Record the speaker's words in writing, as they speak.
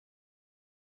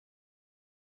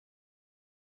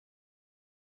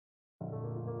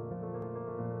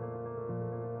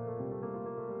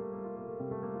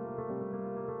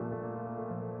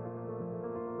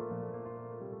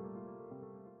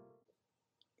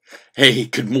Hey,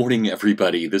 good morning,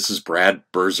 everybody. This is Brad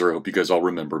Berzer. I hope you guys all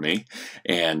remember me.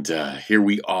 And here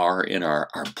we are in our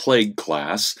plague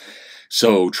class.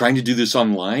 So, trying to do this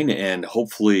online, and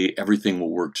hopefully everything will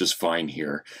work just fine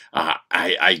here.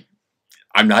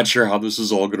 I'm not sure how this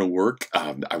is all going to work.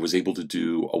 I was able to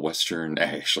do a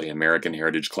actually American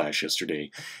Heritage class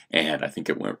yesterday, and I think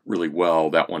it went really well.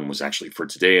 That one was actually for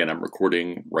today, and I'm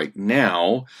recording right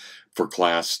now for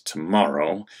class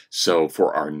tomorrow. So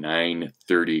for our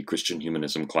 9:30 Christian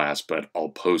Humanism class, but I'll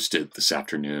post it this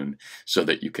afternoon so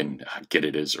that you can get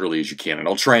it as early as you can. And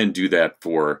I'll try and do that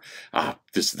for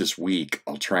this week.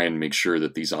 I'll try and make sure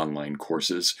that these online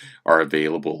courses are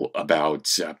available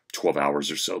about 12 hours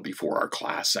or so before our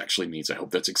class actually meets. I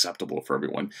hope that's acceptable for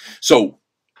everyone. So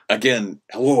again,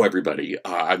 hello everybody.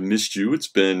 I've missed you. It's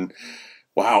been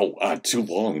wow, too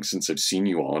long since I've seen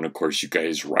you all. And of course, you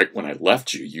guys, right when I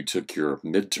left you, you took your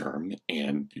midterm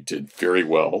and you did very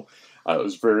well. I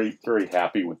was very, very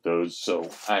happy with those. So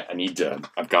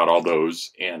I've got all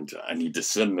those and I need to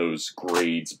send those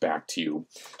grades back to you.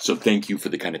 So thank you for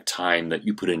the kind of time that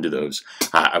you put into those.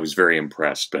 I was very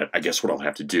impressed, but I guess what I'll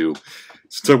have to do,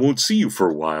 since I won't see you for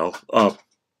a while, I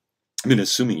mean,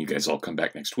 assuming you guys all come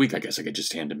back next week, I guess I could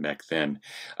just hand them back then.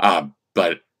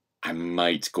 But I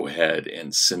might go ahead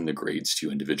and send the grades to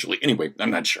you individually. Anyway,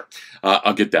 I'm not sure.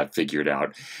 I'll get that figured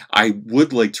out. I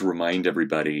would like to remind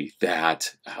everybody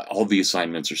that all the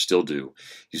assignments are still due.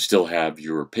 You still have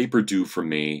your paper due from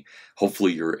me.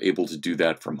 Hopefully you're able to do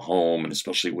that from home, and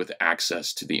especially with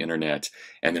access to the internet.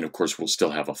 And then, of course, we'll still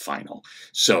have a final.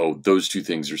 So those two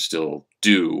things are still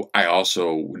due. I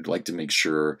also would like to make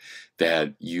sure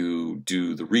that you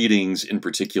do the readings in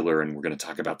particular, and we're going to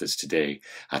talk about this today,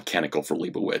 Canticle for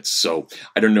Leibowitz. So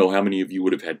I don't know how many of you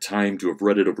would have had time to have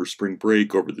read it over spring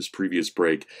break, over this previous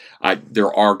break.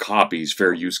 There are copies,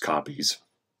 fair use copies,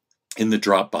 in the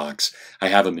Dropbox. I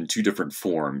have them in two different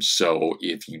forms, so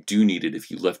if you do need it,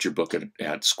 if you left your book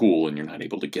at school and you're not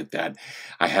able to get that,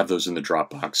 I have those in the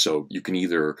Dropbox, so you can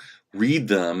either read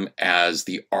them as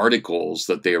the articles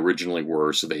that they originally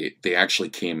were. So they actually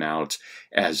came out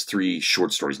as three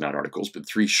short stories, not articles, but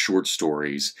three short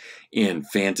stories in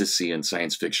fantasy and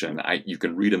science fiction. You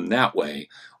can read them that way,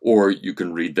 or you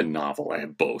can read the novel. I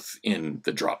have both in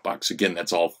the Dropbox. Again,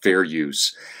 that's all fair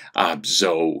use.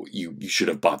 So you should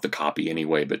have bought the copy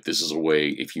anyway, but this is a way,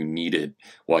 if you need it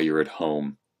while you're at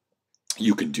home,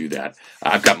 you can do that.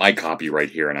 I've got my copy right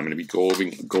here, and I'm going to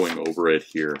be going over it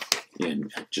here in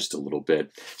just a little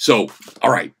bit. So,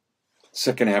 all right,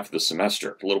 second half of the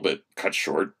semester, a little bit cut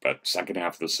short, but second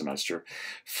half of the semester.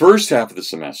 First half of the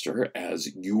semester,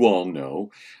 as you all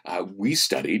know, we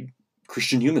studied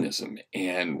Christian humanism,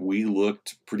 and we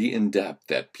looked pretty in-depth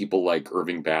at people like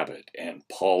Irving Babbitt and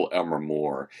Paul Elmer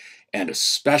More, and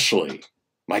especially,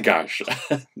 my gosh,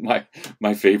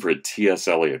 my favorite, T.S.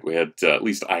 Eliot. We had, at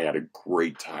least I had a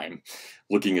great time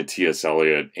looking at T.S.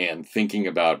 Eliot and thinking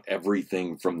about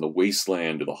everything from The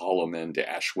Wasteland to The Hollow Men to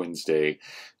Ash Wednesday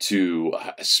to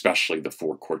especially the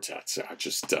four quartets.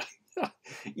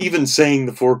 Even saying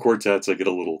the four quartets, I get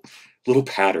a little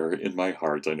patter in my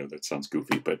heart. I know that sounds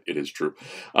goofy, but it is true.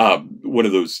 One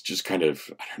of those just kind of,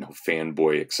 I don't know,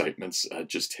 fanboy excitements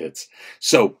just hits.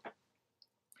 So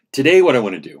today what I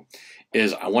want to do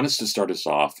is I want us to start us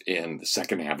off in the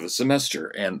second half of the semester.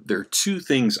 And there are two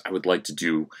things I would like to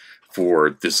do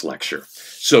for this lecture.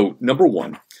 So number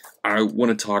one, I want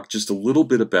to talk just a little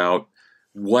bit about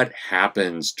what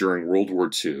happens during World War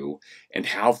II and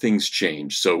how things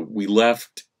change. So we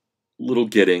left Little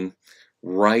Gidding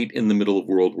right in the middle of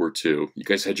World War II. You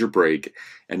guys had your break.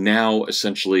 And now,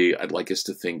 essentially, I'd like us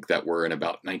to think that we're in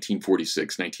about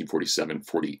 1946, 1947,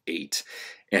 48,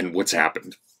 and what's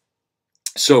happened.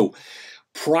 So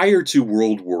prior to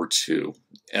World War II,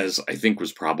 as I think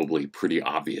was probably pretty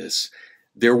obvious,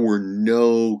 there were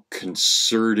no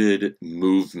concerted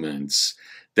movements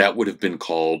that would have been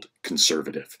called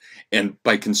conservative. And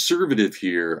by conservative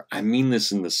here, I mean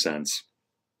this in the sense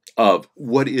of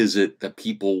what is it that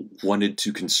people wanted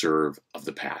to conserve of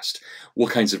the past?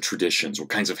 What kinds of traditions, what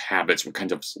kinds of habits, what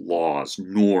kinds of laws,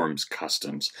 norms,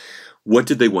 customs? What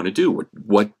did they want to do?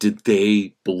 What did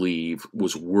they believe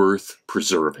was worth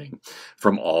preserving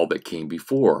from all that came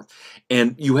before?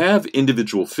 And you have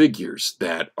individual figures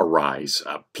that arise,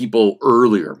 people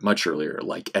earlier, much earlier,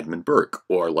 like Edmund Burke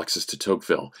or Alexis de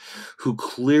Tocqueville, who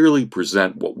clearly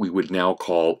present what we would now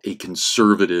call a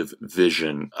conservative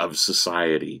vision of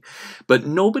society. But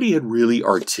nobody had really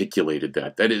articulated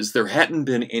that. That is, there hadn't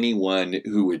been anyone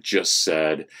who had just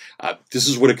said, this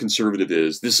is what a conservative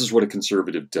is, this is what a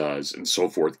conservative does, and so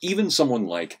forth. Even someone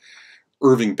like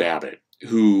Irving Babbitt,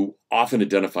 who often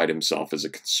identified himself as a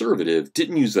conservative,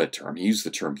 didn't use that term. He used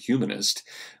the term humanist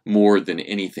more than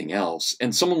anything else.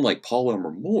 And someone like Paul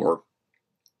Elmer More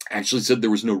actually said there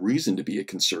was no reason to be a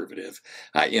conservative.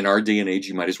 In our day and age,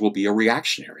 you might as well be a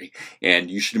reactionary,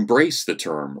 and you should embrace the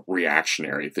term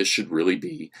reactionary. This should really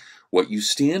be what you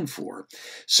stand for.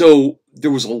 So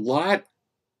there was a lot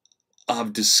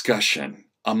of discussion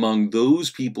among those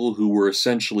people who were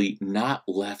essentially not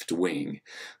left-wing,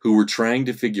 who were trying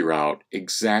to figure out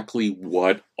exactly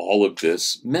what all of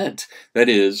this meant. That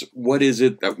is, what is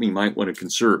it that we might want to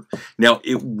conserve? Now,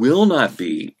 it will not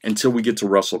be until we get to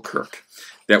Russell Kirk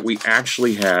that we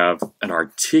actually have an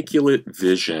articulate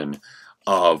vision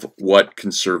of what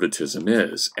conservatism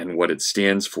is and what it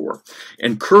stands for.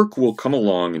 And Kirk will come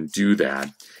along and do that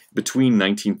between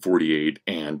 1948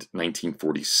 and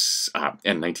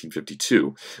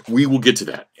 1952. We will get to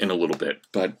that in a little bit,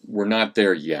 but we're not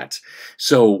there yet.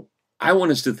 So I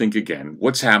want us to think again,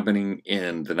 what's happening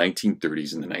in the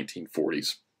 1930s and the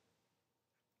 1940s.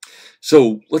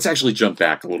 So let's actually jump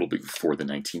back a little bit before the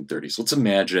 1930s. Let's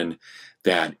imagine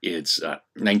that it's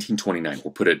 1929.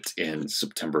 We'll put it in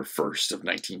September 1st of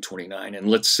 1929. And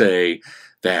let's say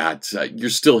that you're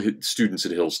still students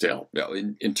at Hillsdale.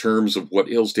 In terms of what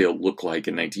Hillsdale looked like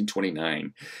in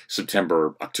 1929, October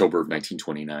of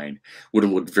 1929, would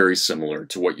have looked very similar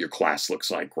to what your class looks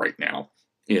like right now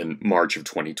in March of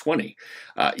 2020,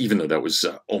 even though that was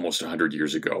almost 100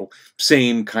 years ago.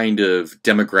 Same kind of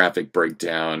demographic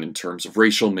breakdown in terms of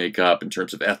racial makeup, in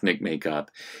terms of ethnic makeup,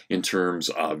 in terms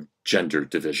of gender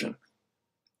division.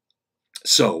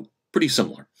 So, pretty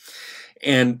similar.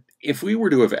 And if we were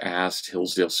to have asked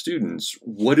Hillsdale students,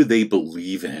 what do they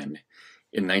believe in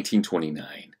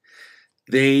 1929,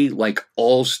 they, like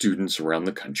all students around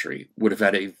the country, would have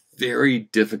had a very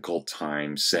difficult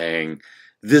time saying,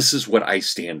 this is what I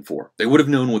stand for. They would have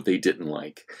known what they didn't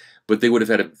like, but they would have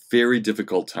had a very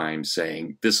difficult time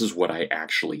saying, this is what I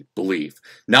actually believe.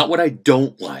 Not what I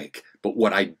don't like, but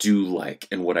what I do like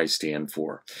and what I stand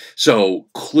for. So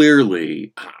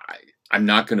clearly, I'm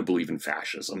not going to believe in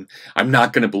fascism. I'm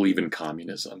not going to believe in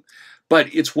communism.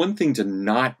 But it's one thing to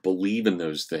not believe in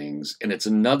those things, and it's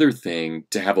another thing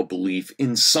to have a belief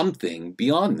in something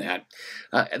beyond that.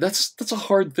 That's a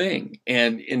hard thing.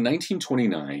 And in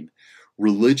 1929,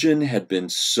 religion had been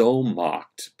so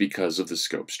mocked because of the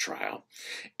Scopes trial,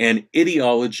 and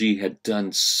ideology had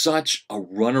done such a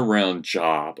runaround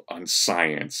job on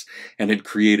science and had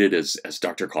created, as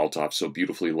Dr. Kalthoff so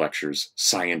beautifully lectures,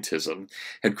 scientism,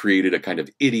 had created a kind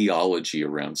of ideology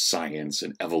around science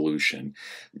and evolution,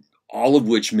 all of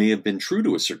which may have been true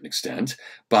to a certain extent,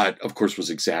 but of course was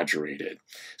exaggerated.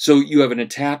 So you have an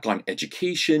attack on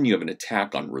education, you have an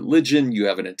attack on religion, you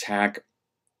have an attack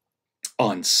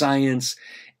on science,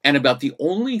 and about the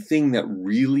only thing that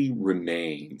really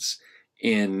remains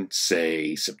in,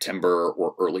 say, September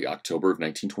or early October of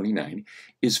 1929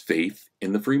 is faith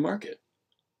in the free market.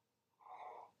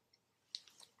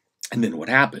 And then what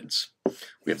happens?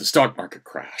 We have the stock market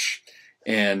crash,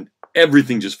 and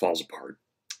everything just falls apart,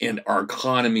 and our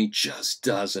economy just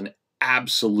does an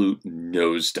absolute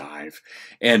nosedive,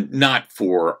 and not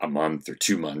for a month or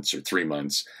 2 months or 3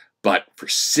 months, but for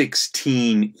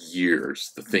 16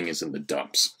 years, the thing is in the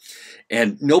dumps.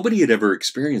 And nobody had ever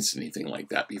experienced anything like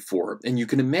that before. And you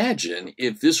can imagine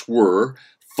if this were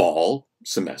fall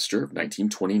semester of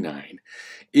 1929,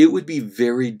 it would be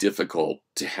very difficult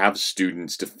to have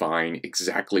students define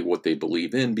exactly what they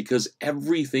believe in, because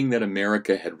everything that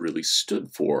America had really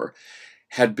stood for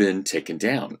had been taken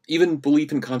down. Even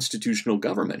belief in constitutional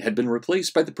government had been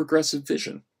replaced by the progressive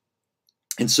vision.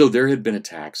 And so there had been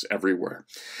attacks everywhere.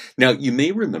 Now, you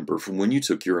may remember from when you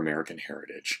took your American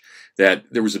Heritage that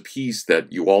there was a piece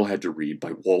that you all had to read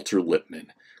by Walter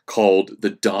Lippmann called The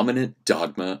Dominant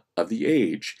Dogma of the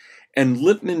Age. And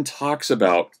Lippmann talks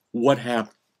about what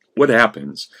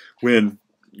happens when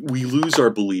we lose our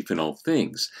belief in all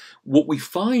things. What we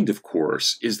find, of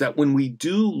course, is that when we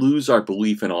do lose our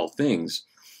belief in all things,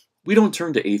 we don't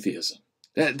turn to atheism.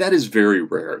 That is very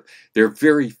rare. There are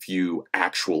very few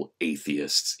actual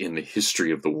atheists in the history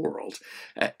of the world.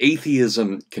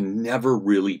 Atheism can never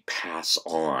really pass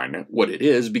on what it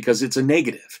is because it's a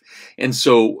negative. And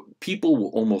so people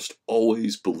will almost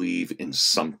always believe in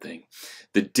something.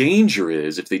 The danger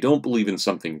is if they don't believe in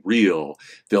something real,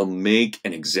 they'll make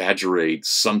and exaggerate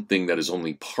something that is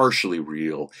only partially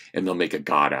real, and they'll make a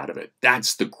god out of it.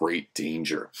 That's the great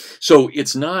danger. So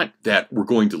it's not that we're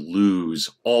going to lose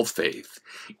all faith.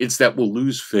 It's that we'll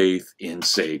lose faith in,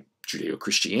 say,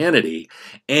 Judeo-Christianity,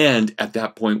 and at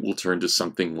that point we'll turn to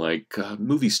something like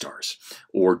movie stars,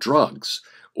 or drugs,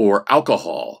 or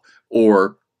alcohol,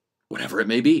 or whatever it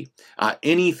may be.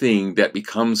 Anything that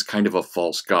becomes kind of a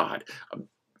false god.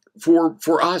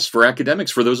 For us, for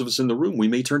academics, for those of us in the room, we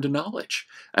may turn to knowledge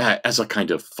as a kind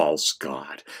of false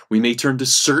god. We may turn to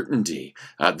certainty,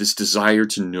 this desire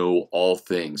to know all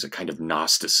things, a kind of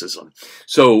Gnosticism.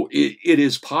 So it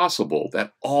is possible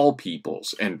that all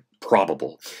peoples, and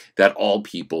probable that all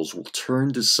peoples, will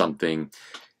turn to something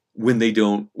when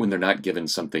they're not given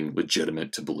something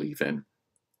legitimate to believe in.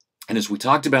 And as we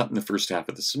talked about in the first half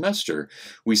of the semester,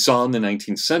 we saw in the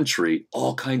 19th century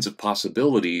all kinds of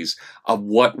possibilities of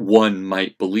what one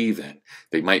might believe in.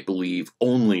 They might believe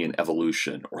only in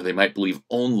evolution, or they might believe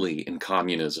only in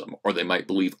communism, or they might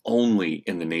believe only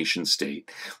in the nation state,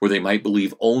 or they might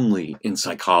believe only in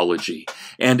psychology.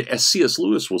 And as C.S.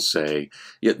 Lewis will say,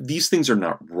 yeah, these things are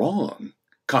not wrong.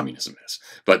 Communism is,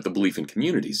 but the belief in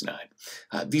community is not.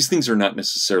 These things are not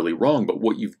necessarily wrong, but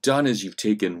what you've done is you've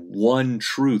taken one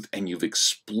truth and you've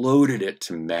exploded it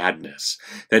to madness.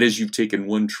 That is, you've taken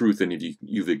one truth and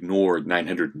you've ignored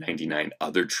 999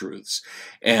 other truths.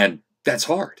 And that's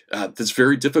hard. That's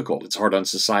very difficult. It's hard on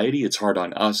society. It's hard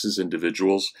on us as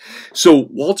individuals. So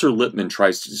Walter Lippmann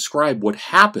tries to describe what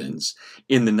happens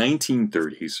in the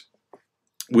 1930s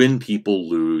when people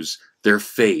lose their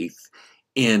faith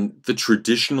in the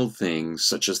traditional things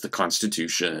such as the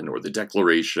Constitution or the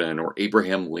Declaration or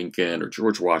Abraham Lincoln or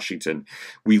George Washington.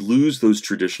 We lose those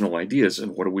traditional ideas,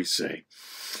 and what do we say?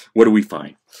 What do we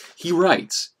find? He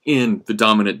writes in The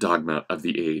Dominant Dogma of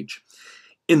the Age,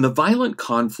 "In the violent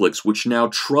conflicts which now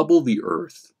trouble the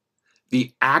earth,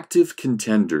 the active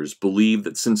contenders believe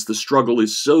that since the struggle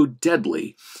is so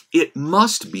deadly, it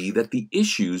must be that the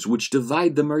issues which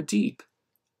divide them are deep.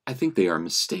 I think they are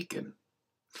mistaken.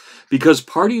 Because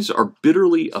parties are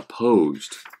bitterly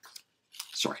opposed."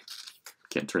 Sorry,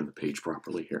 can't turn the page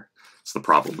properly here. It's the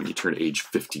problem when you turn age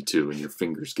 52 and your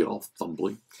fingers get all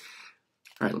fumbly.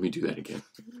 All right, let me do that again.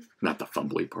 Not the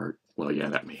fumbly part. Well, yeah,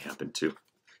 that may happen too.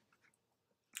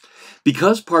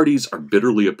 Because parties are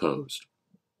bitterly opposed,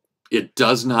 it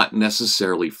does not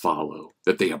necessarily follow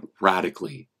that they have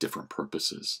radically different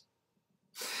purposes.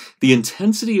 The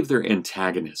intensity of their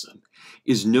antagonism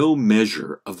is no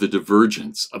measure of the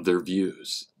divergence of their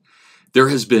views. There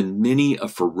has been many a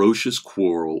ferocious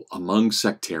quarrel among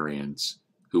sectarians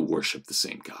who worship the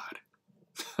same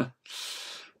God.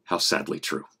 How sadly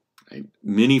true. Right?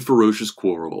 Many ferocious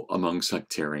quarrel among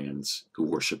sectarians who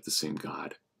worship the same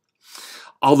God.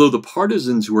 Although the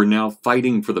partisans who are now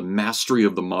fighting for the mastery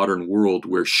of the modern world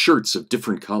wear shirts of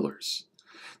different colors,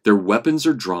 their weapons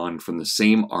are drawn from the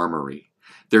same armory.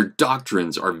 Their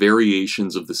doctrines are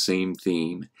variations of the same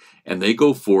theme, and they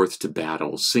go forth to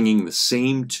battle singing the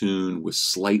same tune with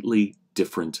slightly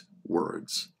different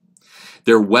words.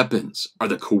 Their weapons are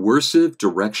the coercive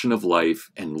direction of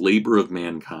life and labor of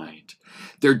mankind.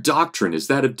 Their doctrine is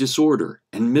that of disorder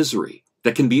and misery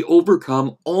that can be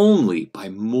overcome only by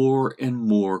more and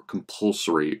more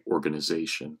compulsory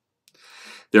organization.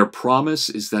 Their promise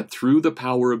is that through the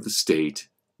power of the state,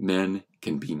 men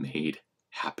can be made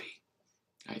happy.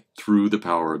 Right? Through the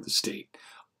power of the state.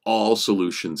 All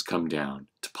solutions come down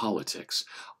to politics.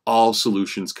 All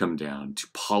solutions come down to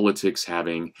politics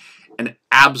having an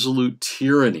absolute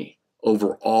tyranny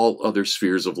over all other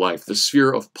spheres of life. The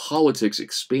sphere of politics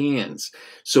expands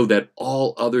so that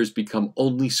all others become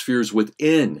only spheres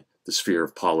within the sphere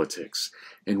of politics.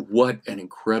 And what an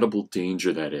incredible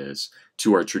danger that is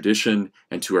to our tradition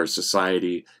and to our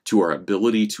society, to our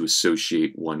ability to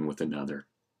associate one with another.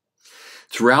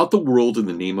 Throughout the world, in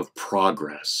the name of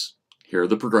progress, here are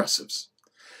the progressives,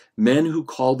 men who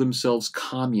call themselves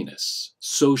communists,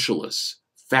 socialists,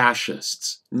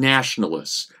 fascists,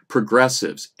 nationalists,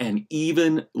 progressives, and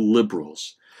even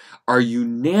liberals are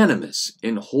unanimous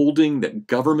in holding that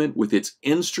government with its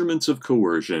instruments of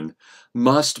coercion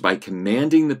must, by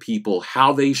commanding the people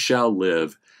how they shall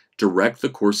live, direct the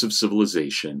course of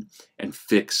civilization and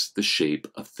fix the shape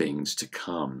of things to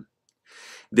come.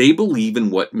 They believe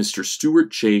in what Mr. Stuart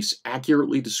Chase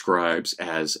accurately describes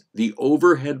as the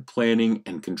overhead planning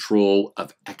and control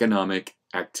of economic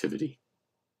activity.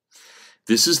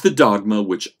 This is the dogma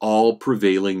which all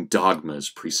prevailing dogmas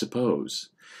presuppose.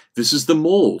 This is the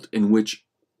mold in which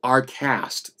are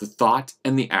cast the thought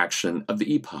and the action of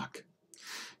the epoch.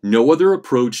 No other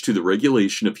approach to the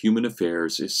regulation of human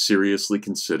affairs is seriously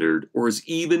considered or is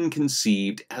even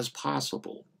conceived as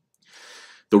possible.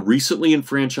 The recently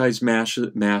enfranchised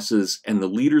masses and the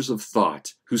leaders of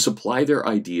thought who supply their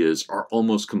ideas are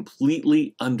almost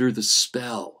completely under the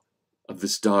spell of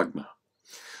this dogma.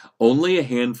 Only a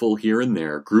handful here and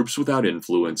there, groups without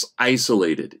influence,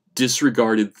 isolated,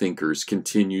 disregarded thinkers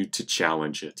continue to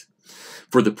challenge it.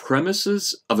 For the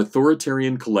premises of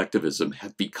authoritarian collectivism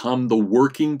have become the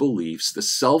working beliefs, the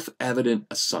self-evident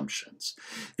assumptions,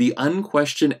 the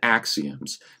unquestioned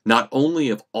axioms, not only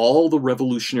of all the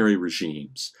revolutionary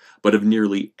regimes, but of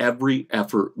nearly every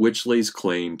effort which lays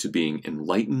claim to being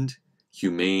enlightened,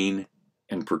 humane,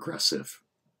 and progressive.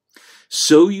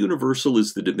 So universal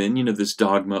is the dominion of this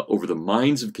dogma over the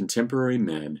minds of contemporary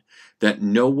men that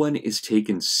no one is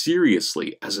taken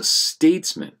seriously as a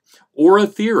statesman or a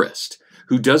theorist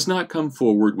who does not come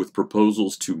forward with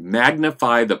proposals to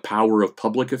magnify the power of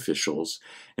public officials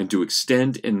and to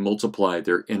extend and multiply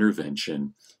their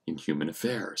intervention in human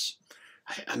affairs.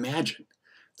 Imagine,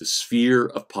 the sphere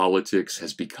of politics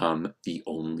has become the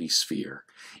only sphere.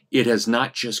 It has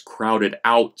not just crowded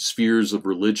out spheres of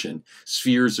religion,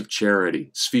 spheres of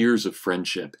charity, spheres of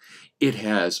friendship. It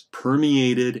has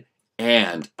permeated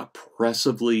and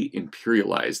oppressively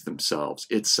imperialized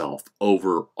itself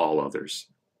over all others.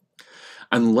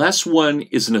 Unless one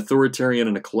is an authoritarian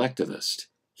and a collectivist,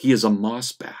 he is a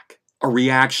mossback, a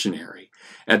reactionary,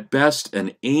 at best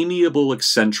an amiable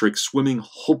eccentric swimming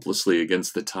hopelessly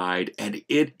against the tide, and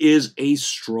it is a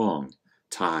strong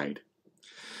tide.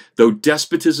 Though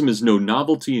despotism is no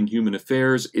novelty in human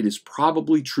affairs, it is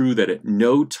probably true that at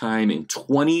no time in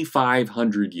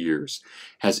 2,500 years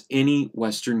has any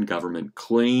Western government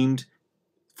claimed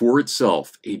for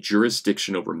itself a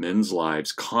jurisdiction over men's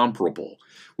lives comparable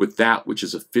with that which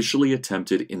is officially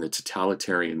attempted in the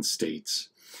totalitarian states.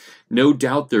 No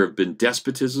doubt there have been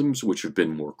despotisms which have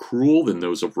been more cruel than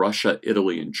those of Russia,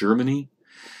 Italy, and Germany.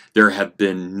 There have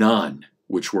been none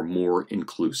which were more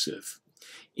inclusive.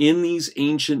 In these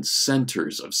ancient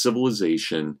centers of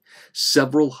civilization,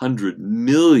 several hundred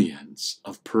millions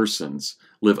of persons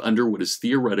live under what is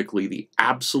theoretically the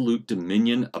absolute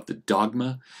dominion of the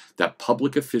dogma that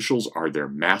public officials are their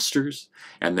masters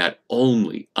and that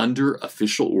only under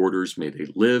official orders may they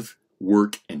live,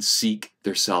 work, and seek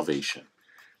their salvation.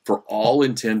 For all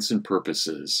intents and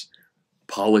purposes,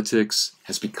 politics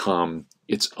has become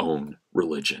its own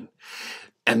religion.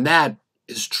 And that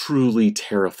is truly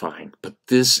terrifying. But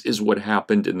this is what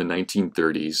happened in the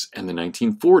 1930s and the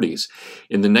 1940s.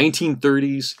 In the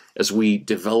 1930s, as we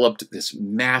developed this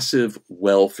massive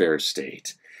welfare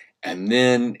state, and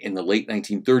then in the late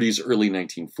 1930s, early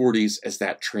 1940s, as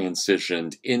that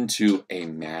transitioned into a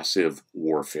massive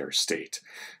warfare state.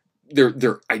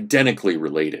 They're identically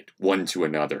related, one to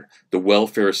another. The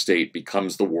welfare state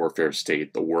becomes the warfare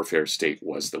state. The warfare state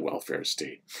was the welfare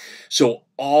state. So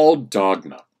all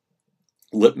dogma,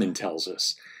 Lippmann tells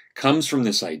us, comes from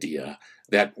this idea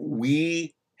that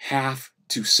we have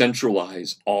to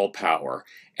centralize all power,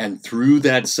 and through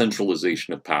that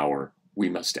centralization of power, we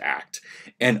must act.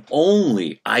 And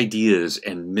only ideas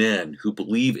and men who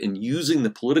believe in using the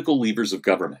political levers of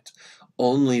government,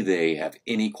 only they have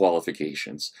any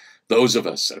qualifications. Those of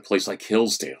us at a place like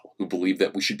Hillsdale who believe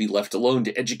that we should be left alone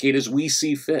to educate as we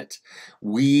see fit,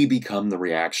 we become the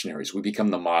reactionaries, we become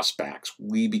the mossbacks,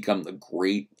 we become the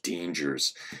great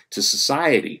dangers to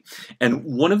society. And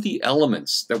one of the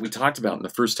elements that we talked about in the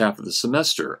first half of the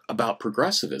semester about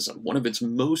progressivism, one of its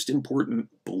most important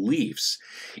beliefs,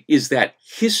 is that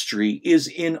history is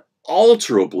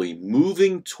inalterably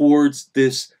moving towards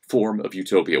this form of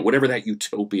utopia, whatever that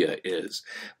utopia is,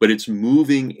 but it's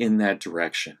moving in that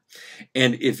direction.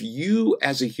 And if you,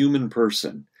 as a human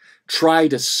person, try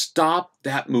to stop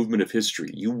that movement of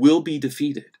history, you will be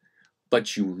defeated,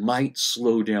 but you might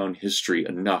slow down history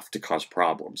enough to cause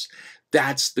problems.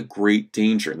 That's the great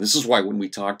danger. And this is why when we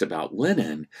talked about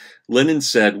Lenin, Lenin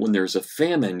said when there's a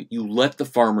famine, you let the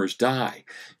farmers die.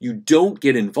 You don't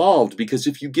get involved, because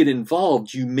if you get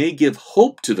involved, you may give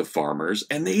hope to the farmers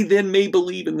and they then may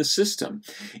believe in the system.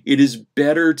 It is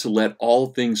better to let all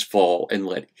things fall and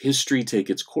let history take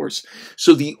its course.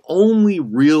 So the only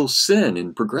real sin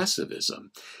in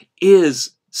progressivism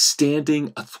is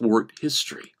standing athwart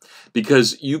history,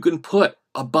 because you can put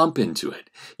a bump into it.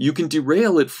 You can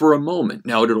derail it for a moment.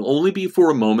 Now, it'll only be for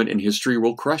a moment and history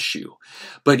will crush you.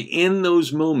 But in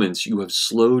those moments, you have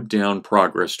slowed down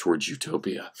progress towards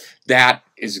utopia. That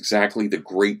is exactly the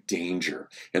great danger.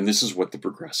 And this is what the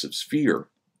progressives fear.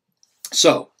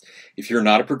 So, if you're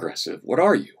not a progressive, what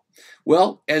are you?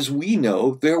 Well, as we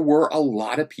know, there were a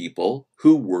lot of people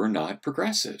who were not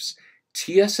progressives.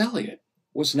 T.S. Eliot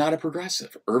was not a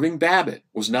progressive. Irving Babbitt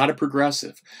was not a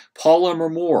progressive. Paul Elmer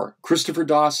Moore, Christopher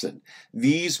Dawson,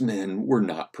 these men were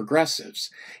not progressives.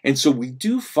 And so we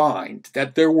do find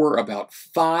that there were about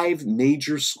 5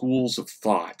 major schools of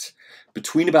thought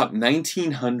between about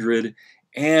 1900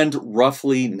 and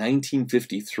roughly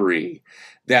 1953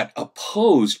 that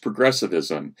opposed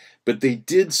progressivism, but they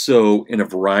did so in a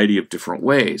variety of different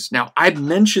ways. Now, I've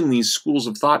mentioned these schools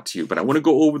of thought to you, but I want to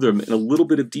go over them in a little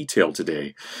bit of detail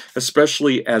today,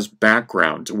 especially as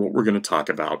background to what we're going to talk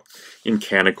about in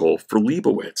Canticle for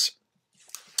Leibowitz.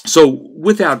 So,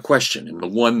 without question, and the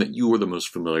one that you are the most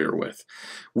familiar with,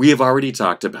 we have already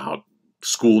talked about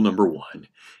school number one,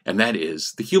 and that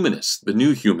is the humanists, the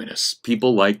new humanists,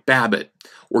 people like Babbitt,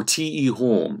 or T.E.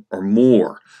 Holm, or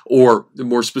Moore, or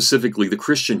more specifically, the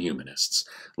Christian humanists,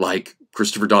 like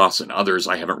Christopher Dawson, others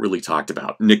I haven't really talked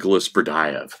about, Nicholas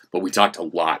Berdyaev, but we talked a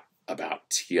lot about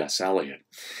T.S. Eliot.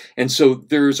 And so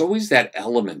there's always that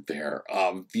element there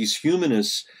of these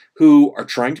humanists who are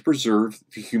trying to preserve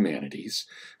the humanities,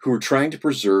 who are trying to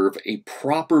preserve a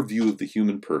proper view of the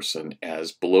human person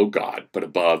as below God, but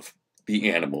above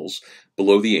the animals,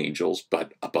 below the angels,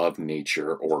 but above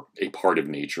nature, or a part of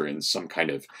nature in some kind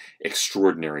of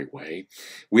extraordinary way.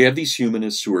 We have these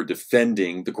humanists who are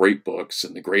defending the great books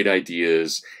and the great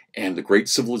ideas and the great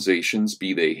civilizations,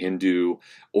 be they Hindu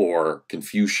or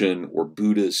Confucian or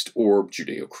Buddhist or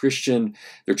Judeo-Christian.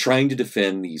 They're trying to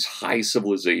defend these high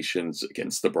civilizations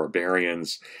against the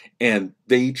barbarians, and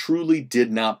they truly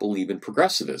did not believe in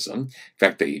progressivism. In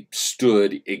fact, they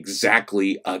stood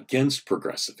exactly against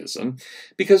progressivism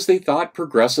because they thought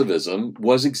progressivism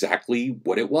was exactly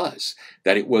what it was,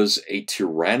 that it was a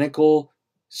tyrannical,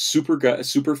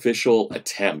 superficial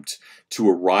attempt to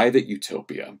arrive at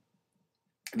utopia,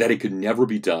 that it could never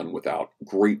be done without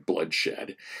great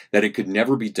bloodshed, that it could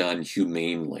never be done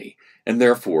humanely, and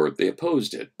therefore they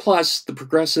opposed it. Plus, the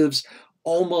progressives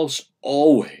almost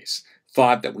always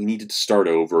thought that we needed to start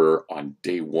over on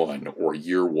day one or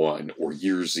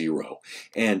year zero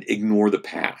and ignore the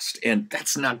past. And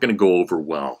that's not going to go over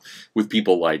well with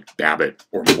people like Babbitt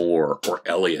or Moore or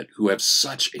Eliot, who have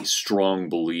such a strong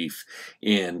belief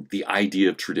in the idea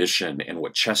of tradition and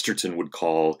what Chesterton would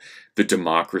call the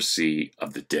democracy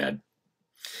of the dead.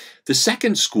 The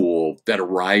second school that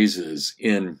arises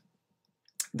in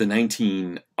the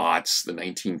 19-aughts, the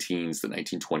 19-teens, the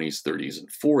 1920s, 30s, and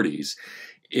 40s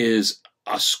is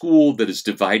a school that is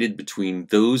divided between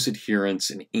those adherents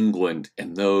in England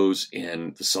and those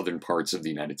in the southern parts of the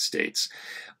United States.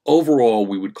 Overall,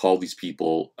 we would call these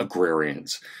people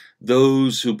agrarians,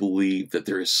 those who believe that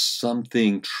there is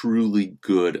something truly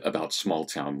good about small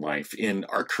town life. In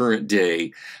our current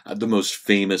day, the most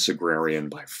famous agrarian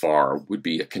by far would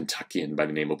be a Kentuckian by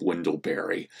the name of Wendell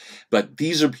Berry. But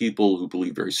these are people who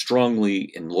believe very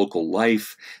strongly in local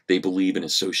life. They believe in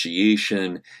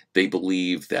association. They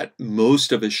believe that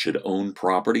most of us should own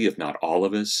property, if not all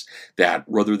of us, that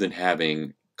rather than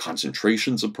having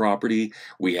concentrations of property,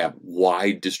 we have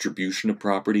wide distribution of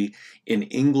property. In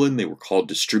England, they were called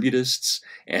distributists,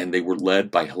 and they were led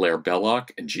by Hilaire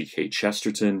Belloc and G.K.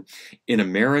 Chesterton. In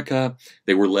America,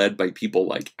 they were led by people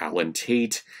like Alan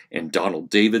Tate and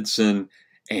Donald Davidson,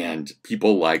 and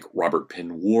people like Robert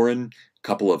Penn Warren, a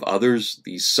couple of others,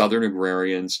 these Southern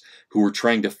agrarians who were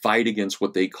trying to fight against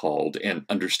what they called, and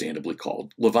understandably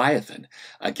called, Leviathan,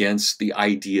 against the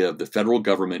idea of the federal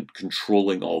government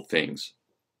controlling all things.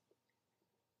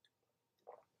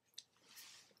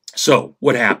 So,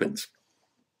 what happens?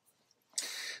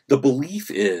 The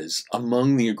belief is,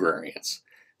 among the agrarians,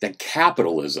 that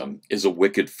capitalism is a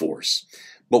wicked force.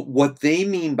 But what they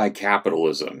mean by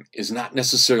capitalism is not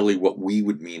necessarily what we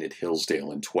would mean at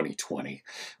Hillsdale in 2020.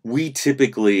 We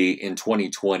typically, in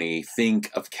 2020,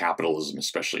 think of capitalism,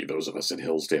 especially those of us at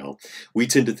Hillsdale, we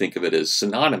tend to think of it as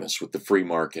synonymous with the free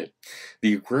market.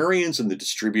 The agrarians and the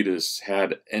distributists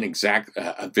had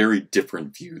a very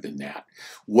different view than that.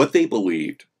 What they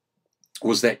believed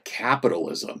was that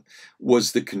capitalism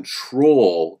was the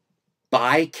control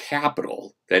by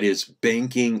capital, that is,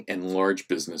 banking and large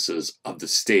businesses of the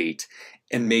state,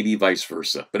 and maybe vice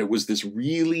versa. But it was this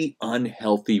really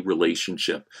unhealthy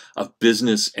relationship of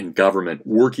business and government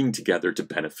working together to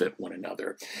benefit one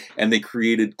another. And they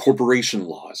created corporation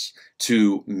laws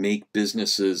to make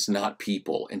businesses not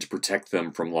people and to protect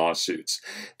them from lawsuits.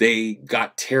 They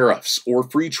got tariffs or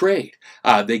free trade.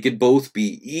 They could both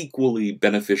be equally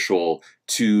beneficial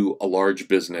to a large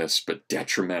business, but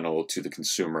detrimental to the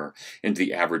consumer and to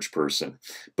the average person.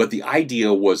 But the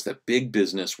idea was that big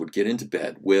business would get into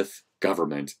bed with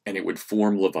government and it would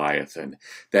form Leviathan.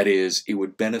 That is, it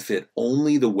would benefit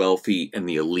only the wealthy and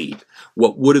the elite.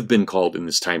 What would have been called in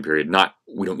this time period,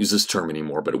 we don't use this term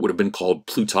anymore, but it would have been called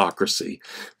plutocracy,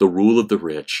 the rule of the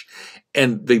rich.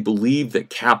 And they believed that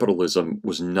capitalism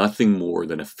was nothing more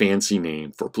than a fancy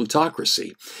name for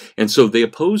plutocracy. And so they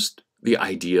opposed the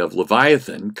idea of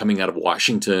Leviathan coming out of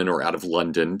Washington or out of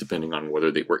London, depending on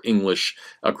whether they were English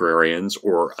agrarians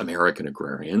or American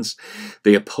agrarians.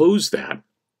 They opposed that.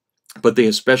 But they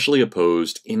especially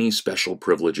opposed any special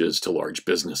privileges to large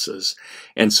businesses.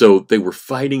 And so they were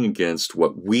fighting against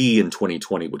what we in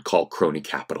 2020 would call crony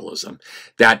capitalism.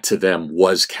 That to them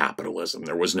was capitalism.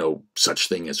 There was no such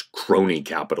thing as crony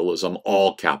capitalism.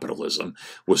 All capitalism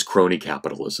was crony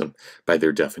capitalism by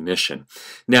their definition.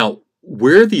 Now,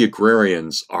 where the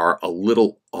agrarians are a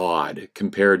little odd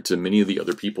compared to many of the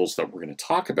other peoples that we're going to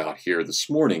talk about here this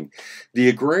morning, the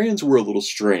agrarians were a little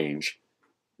strange.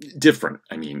 Different.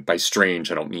 I mean, by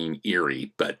strange, I don't mean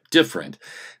eerie, but different.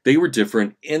 They were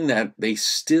different in that they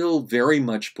still very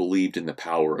much believed in the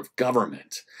power of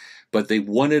government, but they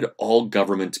wanted all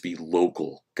government to be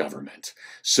local government.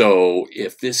 So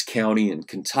if this county in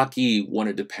Kentucky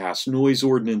wanted to pass noise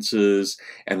ordinances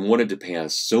and wanted to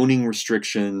pass zoning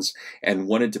restrictions and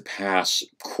wanted to pass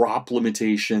crop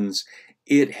limitations,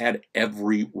 it had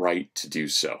every right to do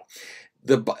so.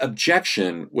 The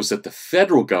objection was that the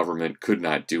federal government could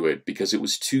not do it because it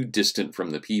was too distant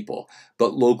from the people,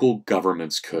 but local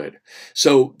governments could.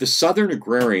 So the Southern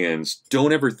agrarians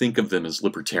don't ever think of them as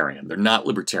libertarian. They're not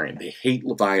libertarian. They hate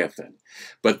Leviathan,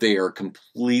 but they are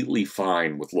completely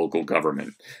fine with local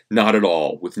government. Not at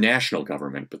all with national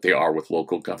government, but they are with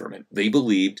local government. They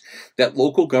believed that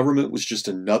local government was just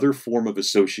another form of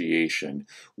association,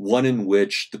 one in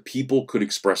which the people could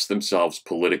express themselves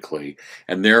politically,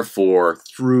 and therefore,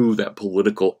 through that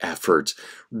political effort,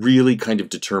 really kind of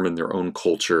determine their own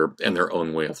culture and their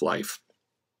own way of life.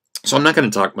 So I'm not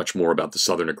going to talk much more about the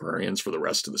Southern agrarians for the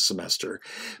rest of the semester,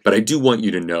 but I do want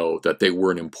you to know that they were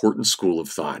an important school of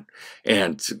thought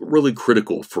and really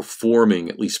critical for forming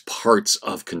at least parts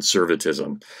of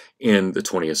conservatism in the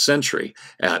 20th century,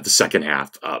 the second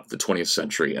half of the 20th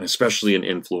century, and especially an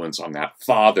influence on that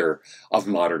father of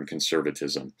modern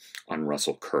conservatism, on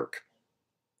Russell Kirk.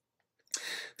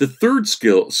 The third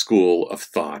school of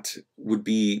thought would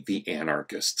be the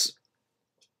anarchists.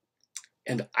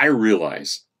 And I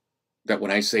realize that when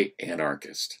I say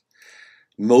anarchist,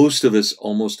 most of us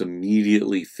almost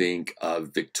immediately think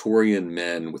of Victorian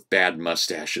men with bad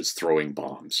mustaches throwing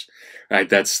bombs, right?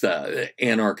 That's the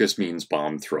anarchist means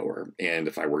bomb thrower. And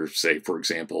if I were to say, for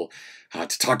example,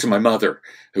 to talk to my mother,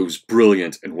 who's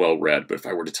brilliant and well-read, but if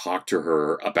I were to talk to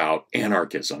her about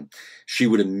anarchism, she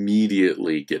would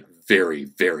immediately get very,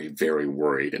 very, very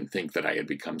worried and think that I had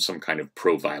become some kind of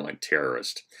pro-violent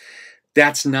terrorist.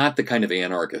 That's not the kind of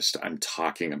anarchist I'm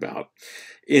talking about.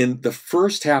 In the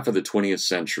first half of the 20th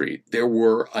century, there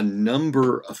were a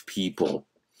number of people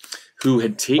who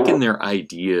had taken their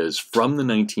ideas from the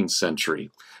 19th century,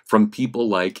 from people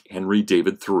like Henry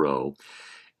David Thoreau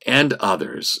and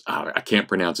others. I can't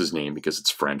pronounce his name because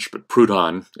it's French, but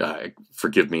Proudhon,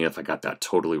 forgive me if I got that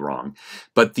totally wrong.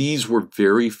 But these were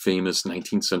very famous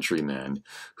 19th century men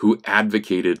who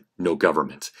advocated no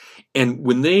government. And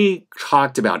when they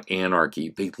talked about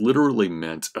anarchy, they literally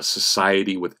meant a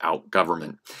society without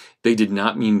government. They did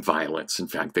not mean violence. In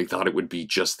fact, they thought it would be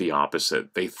just the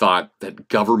opposite. They thought that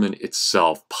government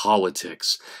itself,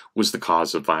 politics, was the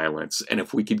cause of violence. And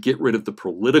if we could get rid of the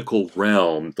political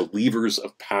realm, the levers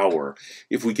of power,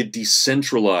 if we could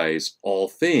decentralize all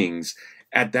things,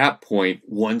 at that point,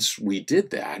 once we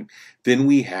did that, then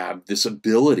we have this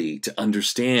ability to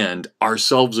understand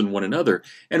ourselves and one another,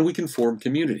 and we can form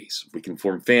communities. We can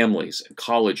form families and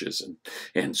colleges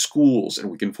and schools,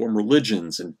 and we can form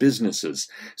religions and businesses.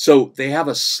 So they have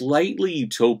a slightly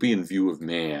utopian view of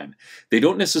man. They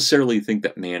don't necessarily think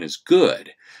that man is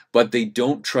good, but they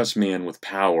don't trust man with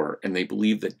power, and they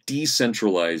believe that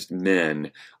decentralized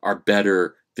men are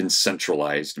better than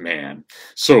centralized man.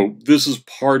 So this is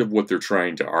part of what they're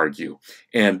trying to argue.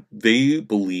 And they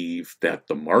believe that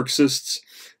the Marxists,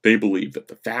 they believe that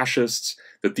the fascists,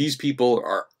 that these people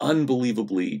are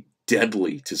unbelievably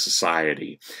deadly to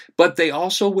society. But they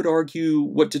also would argue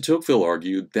what de Tocqueville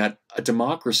argued, that a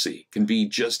democracy can be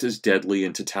just as deadly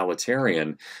and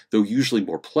totalitarian, though usually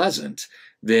more pleasant,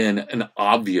 than an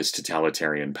obvious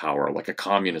totalitarian power like a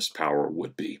communist power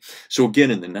would be. So again,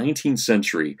 in the 19th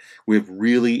century, we have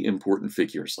really important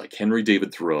figures like Henry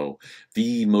David Thoreau,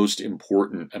 the most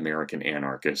important American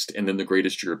anarchist, and then the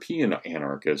greatest European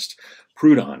anarchist,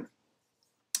 Proudhon.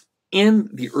 In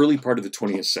the early part of the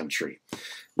 20th century,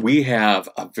 we have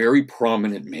a very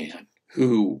prominent man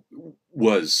who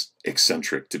was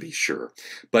eccentric, to be sure,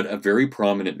 but a very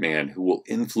prominent man who will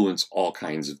influence all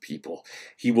kinds of people.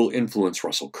 He will influence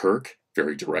Russell Kirk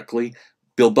very directly,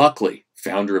 Bill Buckley,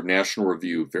 founder of National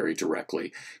Review, very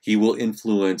directly. He will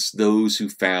influence those who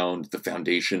found the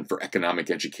Foundation for Economic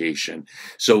Education.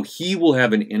 So he will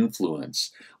have an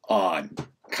influence on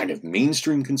kind of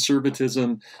mainstream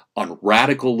conservatism, on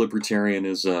radical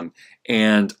libertarianism,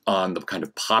 and on the kind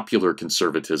of popular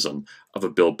conservatism of a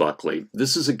Bill Buckley.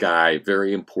 This is a guy,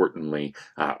 very importantly,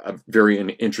 a very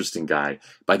interesting guy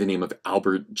by the name of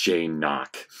Albert J.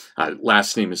 Nock.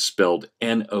 Last name is spelled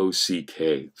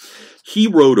N-O-C-K. He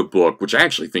wrote a book, which I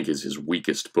actually think is his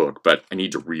weakest book, but I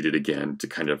need to read it again to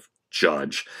kind of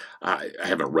judge. I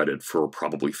haven't read it for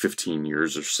probably 15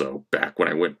 years or so, back when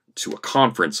I went to a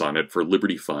conference on it for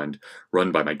Liberty Fund,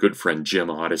 run by my good friend Jim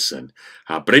Otteson.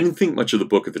 But I didn't think much of the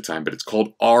book at the time, but it's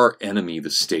called Our Enemy, the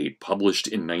State, published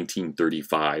in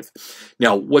 1935.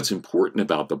 Now, what's important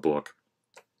about the book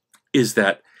is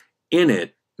that in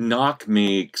it, Nock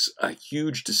makes a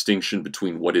huge distinction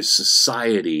between what is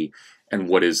society and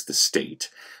what is the state.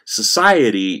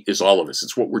 Society is all of us.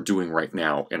 It's what we're doing right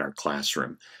now in our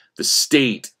classroom. The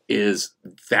state is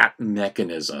that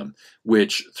mechanism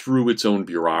which, through its own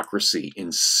bureaucracy,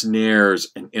 ensnares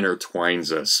and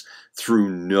intertwines us through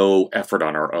no effort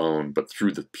on our own, but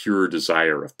through the pure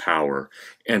desire of power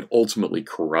and ultimately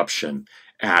corruption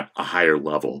at a higher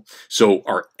level. So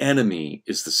our enemy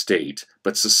is the state,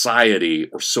 but society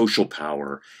or social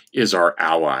power is our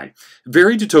ally.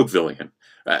 Very de Tocquevillian.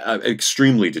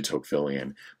 Extremely de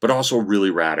Tocquevillian, but also really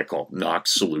radical.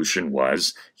 Nock's solution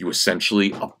was you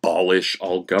essentially abolish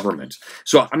all government.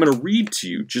 So I'm going to read to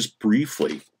you just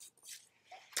briefly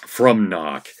from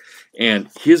Nock and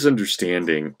his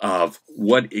understanding of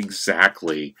what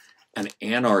exactly an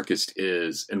anarchist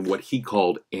is and what he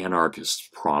called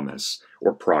anarchist promise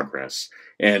or progress.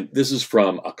 And this is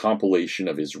from a compilation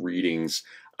of his readings,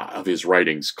 of his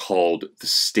writings called The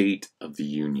State of the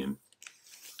Union.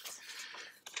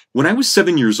 When I was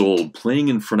 7 years old, playing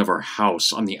in front of our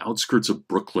house on the outskirts of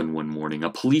Brooklyn one morning, a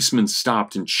policeman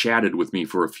stopped and chatted with me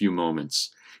for a few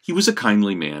moments. He was a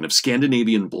kindly man of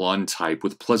Scandinavian blonde type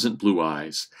with pleasant blue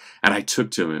eyes, and I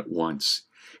took to him at once.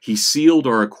 He sealed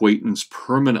our acquaintance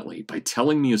permanently by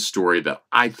telling me a story that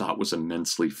I thought was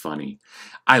immensely funny.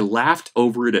 I laughed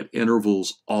over it at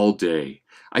intervals all day.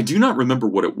 I do not remember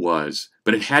what it was,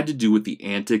 but it had to do with the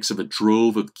antics of a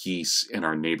drove of geese in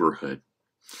our neighborhood.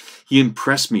 He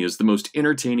impressed me as the most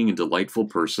entertaining and delightful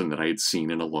person that I had seen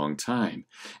in a long time,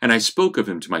 and I spoke of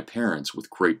him to my parents with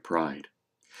great pride.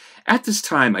 At this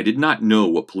time, I did not know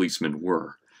what policemen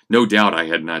were. No doubt I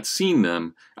had seen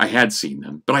them,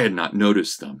 but I had not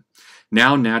noticed them.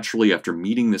 Now, naturally, after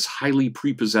meeting this highly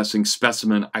prepossessing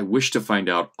specimen, I wished to find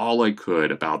out all I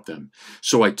could about them,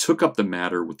 so I took up the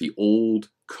matter with the old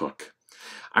cook.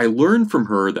 I learned from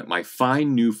her that my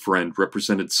fine new friend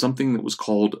represented something that was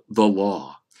called the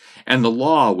law, and the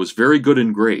law was very good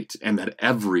and great, and that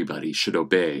everybody should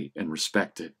obey and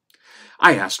respect it.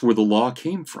 I asked where the law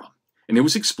came from, and it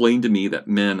was explained to me that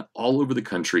men all over the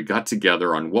country got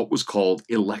together on what was called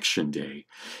Election Day,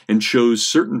 and chose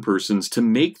certain persons to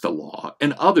make the law,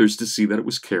 and others to see that it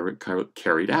was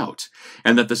carried out,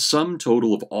 and that the sum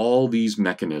total of all these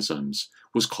mechanisms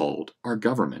was called our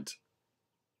government.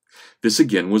 This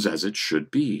again was as it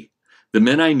should be. The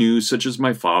men I knew, such as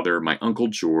my father, my Uncle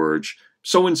George,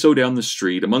 so-and-so down the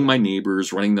street, among my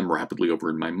neighbors, running them rapidly over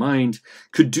in my mind,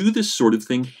 could do this sort of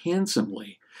thing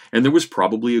handsomely, and there was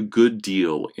probably a good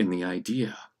deal in the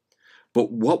idea.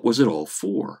 But what was it all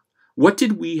for? What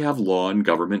did we have law and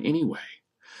government anyway?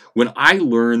 When I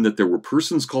learned that there were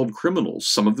persons called criminals,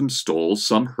 some of them stole,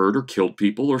 some hurt or killed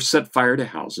people, or set fire to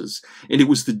houses, and it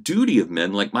was the duty of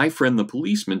men like my friend the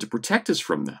policeman to protect us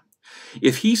from them.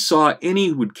 If he saw any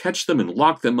who would catch them and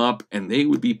lock them up, and they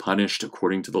would be punished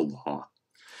according to the law.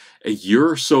 A year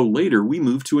or so later, we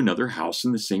moved to another house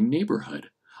in the same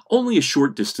neighborhood, only a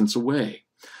short distance away.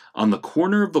 On the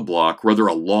corner of the block, rather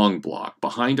a long block,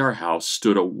 behind our house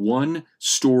stood a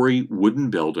one-story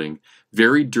wooden building,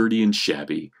 very dirty and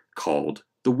shabby, called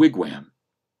the Wigwam.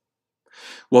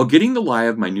 While getting the lie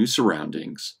of my new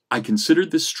surroundings, I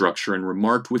considered this structure and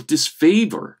remarked with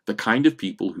disfavor the kind of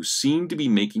people who seemed to be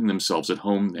making themselves at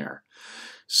home there.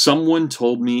 Someone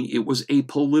told me it was a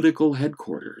political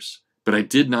headquarters, but I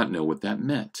did not know what that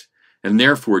meant, and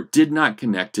therefore did not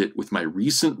connect it with my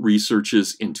recent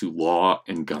researches into law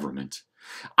and government.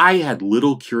 I had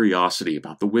little curiosity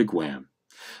about the Wigwam.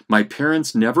 My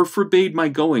parents never forbade my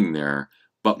going there,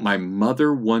 but my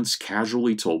mother once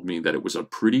casually told me that it was a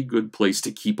pretty good place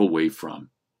to keep away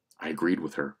from. I agreed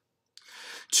with her.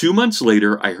 2 months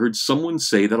later, I heard someone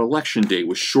say that Election Day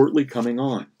was shortly coming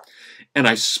on, and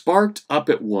I sparked up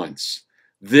at once.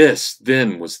 This,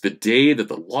 then, was the day that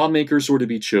the lawmakers were to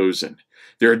be chosen.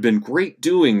 There had been great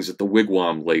doings at the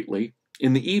Wigwam lately.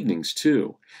 In the evenings,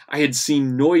 too, I had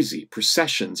seen noisy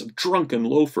processions of drunken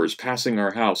loafers passing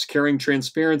our house, carrying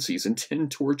transparencies and tin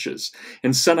torches,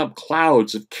 and sent up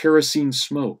clouds of kerosene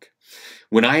smoke.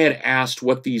 When I had asked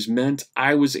what these meant,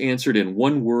 I was answered in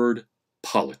one word: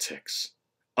 politics,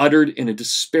 uttered in a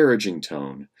disparaging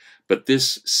tone, but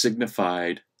this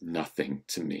signified nothing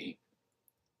to me.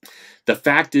 The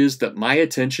fact is that my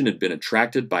attention had been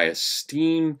attracted by a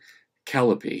steam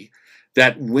calliope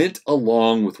that went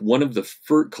along with one of the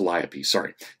first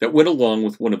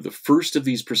of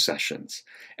these processions,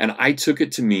 and I took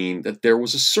it to mean that there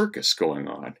was a circus going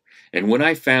on. And when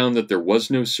I found that there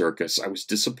was no circus, I was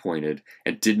disappointed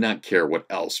and did not care what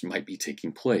else might be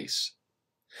taking place.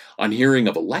 On hearing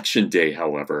of Election Day,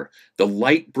 however, the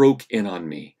light broke in on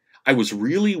me. I was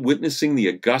really witnessing the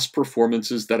august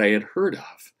performances that I had heard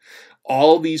of.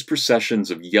 All these processions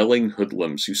of yelling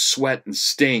hoodlums who sweat and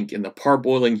stink in the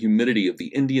parboiling humidity of the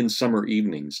Indian summer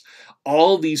evenings,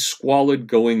 all these squalid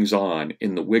goings-on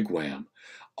in the wigwam,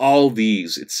 all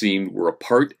these, it seemed, were a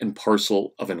part and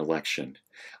parcel of an election.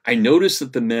 I noticed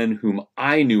that the men whom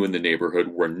I knew in the neighborhood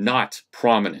were not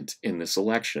prominent in this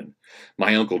election.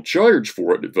 My Uncle George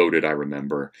voted, I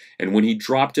remember, and when he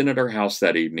dropped in at our house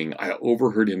that evening, I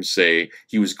overheard him say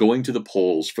he was going to the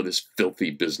polls for this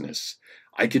filthy business.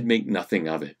 I could make nothing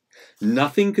of it.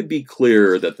 Nothing could be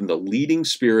clearer than the leading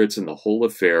spirits in the whole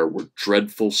affair were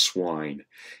dreadful swine,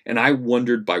 and I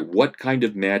wondered by what kind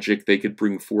of magic they could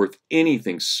bring forth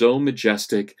anything so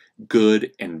majestic,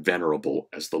 good, and venerable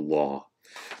as the law.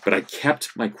 But I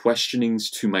kept my questionings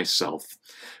to myself.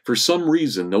 For some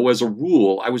reason, though as a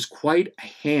rule I was quite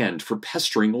a hand for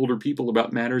pestering older people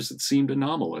about matters that seemed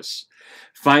anomalous.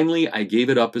 Finally, I gave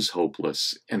it up as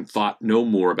hopeless and thought no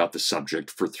more about the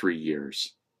subject for 3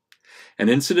 years. An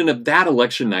incident of that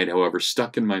election night, however,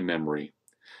 stuck in my memory.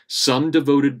 Some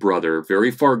devoted brother,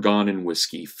 very far gone in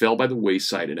whiskey, fell by the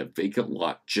wayside in a vacant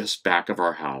lot just back of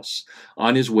our house,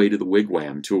 on his way to the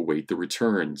wigwam to await the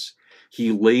returns.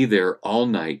 He lay there all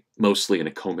night, mostly in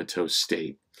a comatose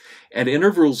state. At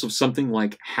intervals of something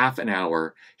like half an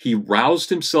hour, he roused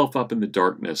himself up in the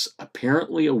darkness,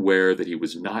 apparently aware that he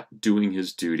was not doing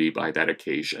his duty by that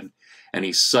occasion, and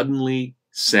he suddenly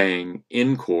sang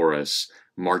in chorus,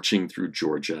 "Marching Through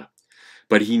Georgia."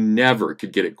 But he never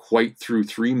could get it quite through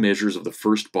 3 measures of the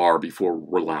first bar before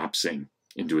relapsing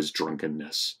into his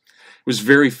drunkenness. It was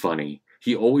very funny.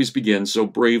 He always began so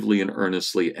bravely and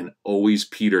earnestly and always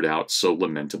petered out so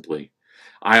lamentably.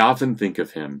 I often think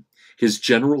of him. His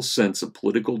general sense of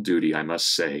political duty, I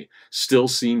must say, still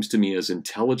seems to me as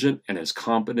intelligent and as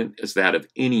competent as that of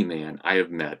any man I have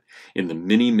met in the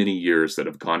many, many years that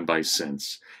have gone by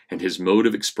since, and his mode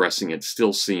of expressing it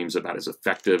still seems about as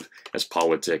effective as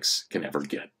politics can ever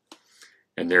get.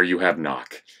 And there you have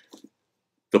Knock.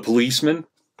 The policeman,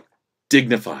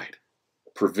 dignified,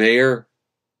 purveyor,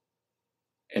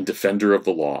 and defender of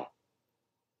the law.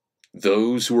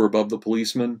 Those who are above the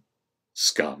policeman,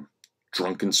 scum,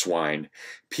 drunken swine,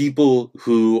 people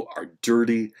who are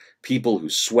dirty, people who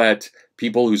sweat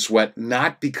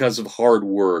not because of hard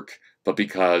work, but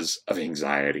because of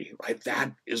anxiety. Right?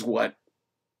 That is what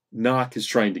Knock is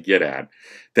trying to get at.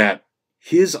 That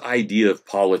his idea of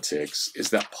politics is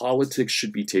that politics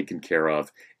should be taken care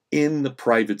of in the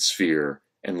private sphere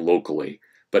and locally,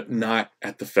 but not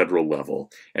at the federal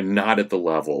level, and not at the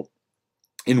level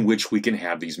in which we can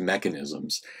have these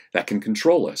mechanisms that can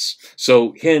control us.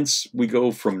 So hence, we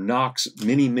go from Knock's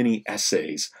many, many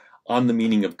essays on the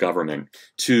meaning of government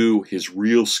to his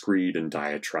real screed and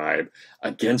diatribe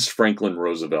against Franklin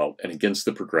Roosevelt and against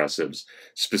the progressives,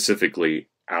 specifically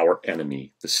our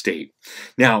enemy, the state.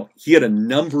 Now, he had a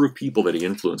number of people that he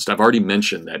influenced. I've already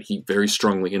mentioned that he very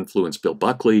strongly influenced Bill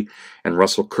Buckley and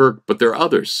Russell Kirk, but there are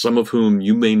others, some of whom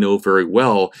you may know very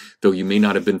well, though you may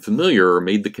not have been familiar or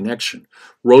made the connection.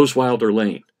 Rose Wilder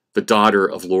Lane, the daughter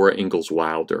of Laura Ingalls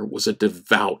Wilder, was a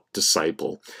devout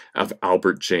disciple of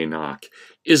Albert J. Knock.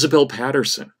 Isabel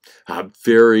Patterson, a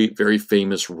very, very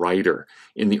famous writer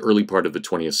in the early part of the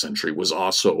 20th century, was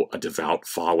also a devout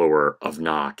follower of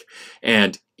Knock.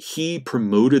 And he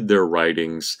promoted their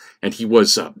writings, and he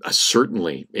was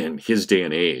certainly, in his day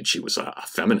and age, he was a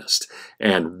feminist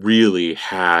and really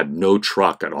had no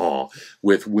truck at all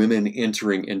with women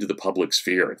entering into the public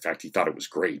sphere. In fact, he thought it was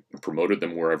great and promoted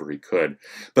them wherever he could.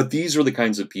 But these are the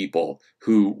kinds of people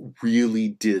who really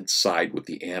did side with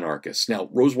the anarchists. Now,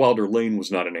 Rose Wilder Lane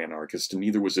was not an anarchist, and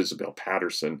neither was Isabel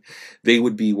Patterson. They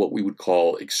would be what we would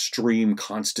call extreme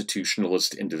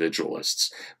constitutionalist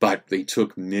individualists, but they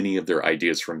took many of their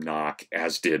ideas from Knock,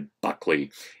 as did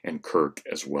Buckley and Kirk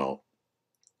as well.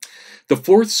 The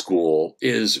fourth school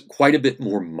is quite a bit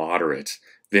more moderate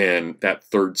than that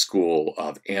third school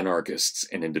of anarchists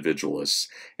and individualists.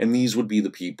 And these would be the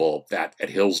people that at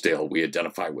Hillsdale we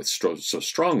identify with so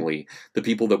strongly, the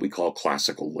people that we call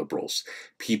classical liberals.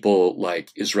 People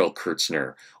like Israel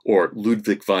Kurtzner or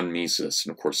Ludwig von Mises.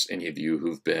 And of course, any of you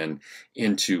who've been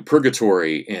into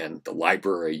purgatory and the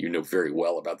library, you know very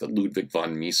well about the Ludwig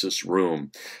von Mises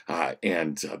room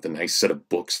and the nice set of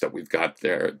books that we've got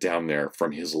down there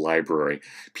from his library.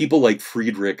 People like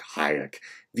Friedrich Hayek.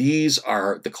 These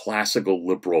are the classical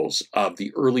liberals of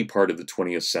the early part of the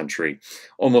 20th century,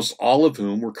 almost all of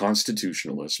whom were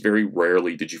constitutionalists. Very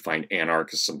rarely did you find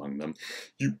anarchists among them.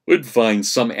 You would find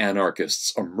some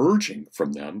anarchists emerging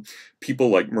from them, people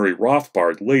like Murray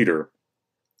Rothbard later,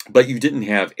 but you didn't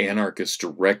have anarchists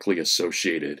directly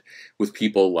associated with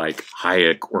people like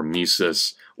Hayek or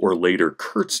Mises or later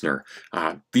Kurtzner.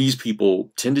 These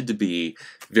people tended to be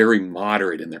very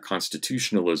moderate in their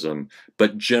constitutionalism,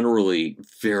 but generally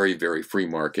very, very free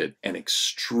market and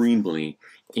extremely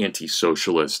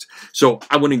anti-socialist. So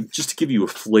I want to just to give you a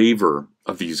flavor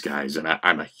of these guys, and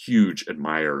I'm a huge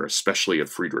admirer, especially of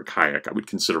Friedrich Hayek. I would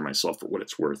consider myself, for what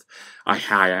it's worth, a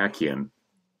Hayekian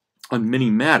on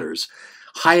many matters.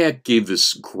 Hayek gave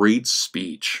this great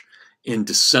speech in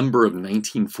December of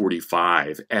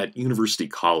 1945 at University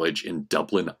College in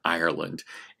Dublin, Ireland.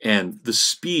 And the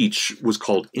speech was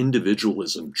called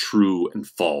Individualism, True and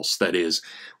False. That is,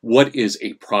 what is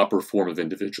a proper form of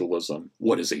individualism?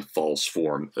 What is a false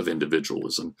form of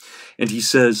individualism? And he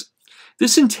says,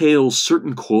 this entails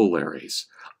certain corollaries,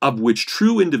 of which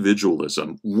true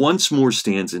individualism once more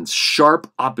stands in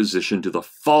sharp opposition to the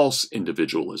false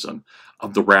individualism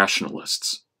of the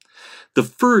rationalists. The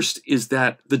first is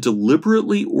that the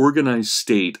deliberately organized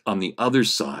state on the other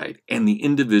side and the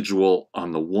individual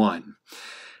on the one,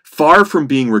 far from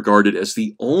being regarded as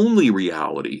the only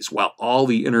realities, while all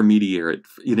the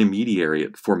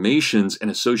intermediate formations and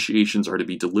associations are to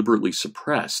be deliberately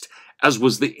suppressed, as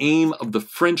was the aim of the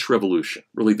French Revolution,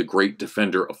 really the great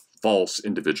defender of false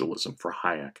individualism for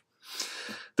Hayek.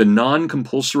 The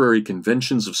non-compulsory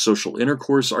conventions of social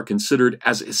intercourse are considered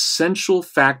as essential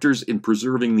factors in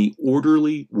preserving the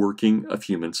orderly working of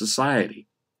human society.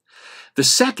 The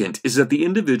second is that the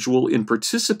individual, in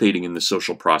participating in the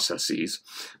social processes,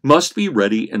 must be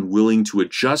ready and willing to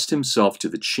adjust himself to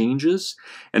the changes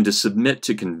and to submit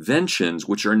to conventions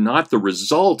which are not the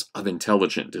result of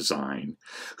intelligent design,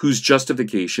 whose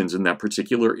justifications in that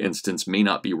particular instance may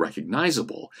not be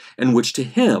recognizable, and which to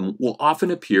him will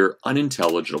often appear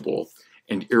unintelligible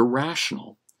and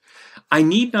irrational. I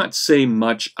need not say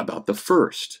much about the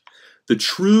first. The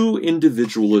true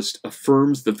individualist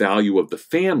affirms the value of the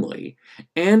family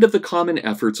and of the common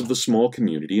efforts of the small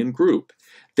community and group,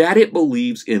 that it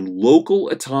believes in local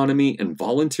autonomy and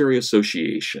voluntary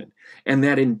association, and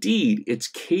that indeed its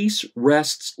case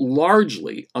rests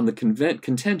largely on the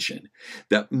contention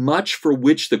that much for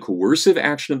which the coercive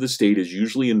action of the state is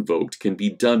usually invoked can be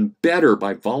done better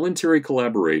by voluntary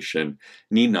collaboration,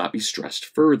 need not be stressed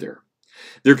further.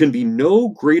 There can be no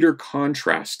greater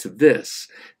contrast to this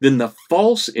than the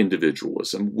false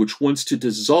individualism which wants to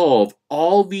dissolve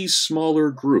all these smaller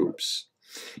groups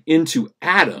into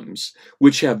atoms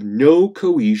which have no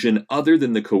cohesion other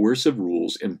than the coercive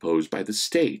rules imposed by the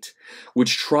state,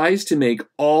 which tries to make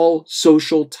all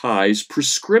social ties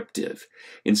prescriptive,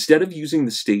 instead of using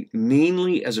the state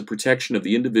mainly as a protection of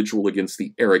the individual against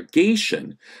the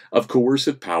arrogation of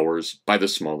coercive powers by the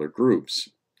smaller groups.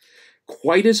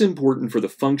 Quite as important for the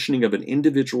functioning of an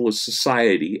individualist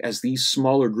society as these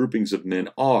smaller groupings of men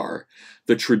are,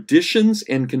 the traditions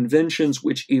and conventions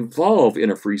which evolve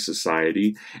in a free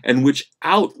society and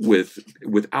without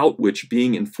which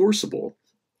being enforceable,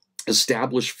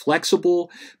 establish flexible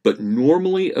but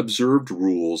normally observed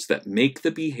rules that make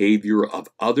the behavior of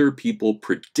other people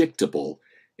predictable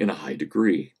in a high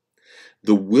degree.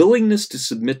 The willingness to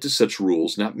submit to such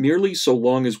rules, not merely so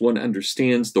long as one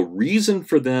understands the reason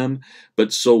for them,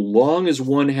 but so long as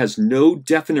one has no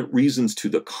definite reasons to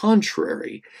the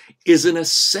contrary, is an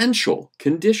essential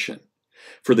condition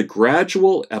for the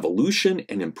gradual evolution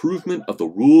and improvement of the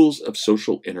rules of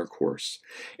social intercourse,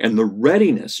 and the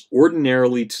readiness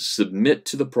ordinarily to submit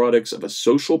to the products of a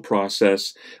social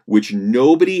process which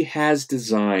nobody has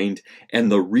designed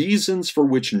and the reasons for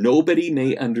which nobody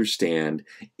may understand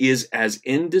is as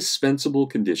indispensable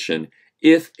condition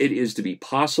if it is to be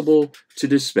possible to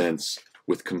dispense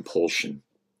with compulsion.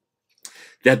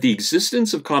 that the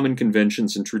existence of common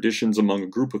conventions and traditions among a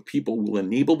group of people will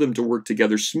enable them to work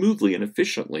together smoothly and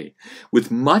efficiently, with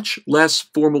much less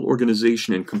formal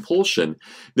organization and compulsion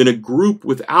than a group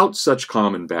without such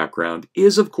common background,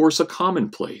 is of course a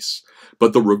commonplace.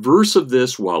 But the reverse of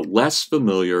this, while less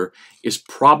familiar, is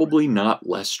probably not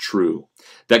less true.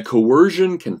 That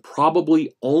coercion can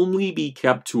probably only be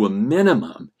kept to a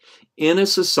minimum in a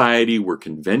society where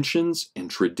conventions and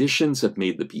traditions have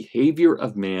made the behavior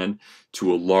of man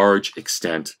to a large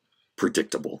extent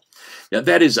predictable. Now,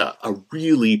 that is a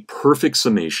really perfect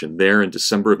summation there in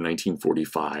December of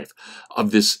 1945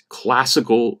 of this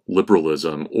classical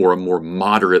liberalism, or a more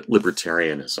moderate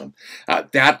libertarianism.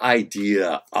 That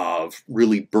idea of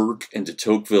really Burke and de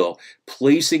Tocqueville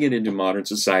placing it into modern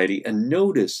society. And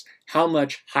notice how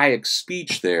much Hayek's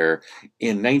speech there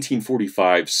in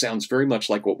 1945 sounds very much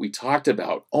like what we talked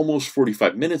about almost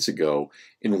 45 minutes ago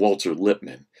in Walter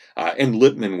Lippmann. And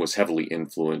Lippmann was heavily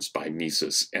influenced by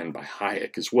Mises and by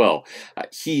Hayek as well.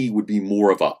 He would be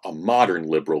more of a modern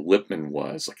liberal, Lippmann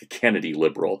was, like a Kennedy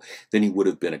liberal, than he would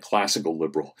have been a classical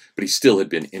liberal, but he still had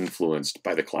been influenced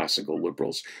by the classical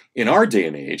liberals. In our day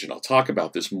and age, and I'll talk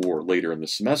about this more later in the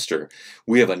semester,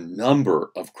 we have a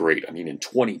number of great, in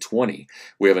 2020,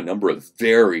 we have a number of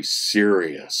very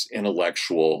serious,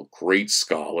 intellectual, great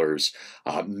scholars,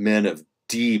 men of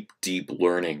deep, deep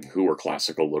learning who are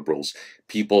classical liberals.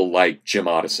 People like James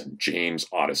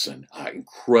Otteson,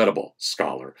 incredible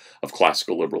scholar of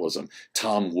classical liberalism,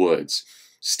 Tom Woods,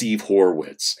 Steve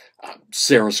Horwitz,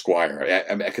 Sarah Squire.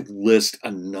 I could list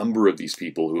a number of these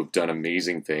people who have done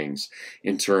amazing things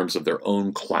in terms of their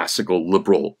own classical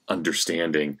liberal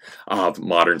understanding of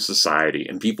modern society,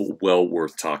 and people well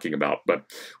worth talking about, but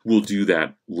we'll do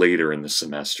that later in the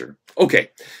semester.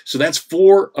 Okay, so that's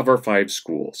 4 of our 5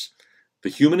 schools. The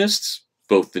humanists,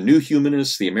 both the new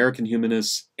humanists, the American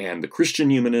humanists, and the Christian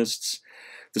humanists,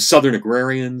 the Southern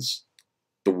agrarians,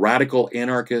 the radical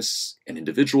anarchists and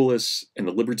individualists, and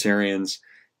the libertarians.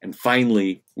 And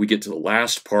finally, we get to the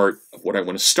last part of what I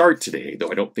want to start today,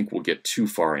 though I don't think we'll get too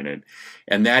far in it,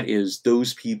 and that is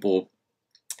those people,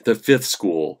 the 5th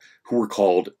school, who were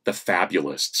called the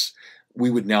fabulists.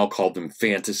 We would now call them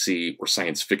fantasy or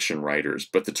science fiction writers,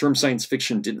 but the term science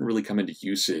fiction didn't really come into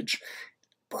usage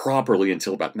properly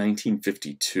until about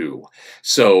 1952.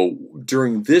 So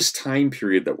during this time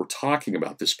period that we're talking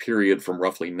about, this period from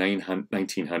roughly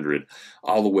 1900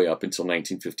 all the way up until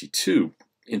 1952,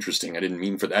 interesting, I didn't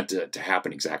mean for that to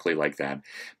happen exactly like that,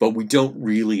 but we don't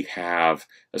really have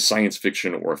a science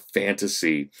fiction or a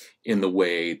fantasy in the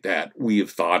way that we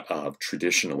have thought of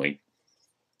traditionally.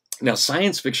 Now,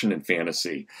 science fiction and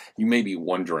fantasy, you may be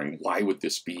wondering, why would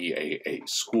this be a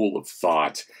school of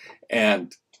thought?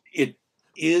 And it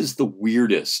is the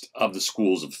weirdest of the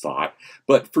schools of thought,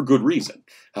 but for good reason.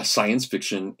 Science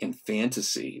fiction and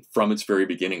fantasy, from its very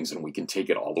beginnings, and we can take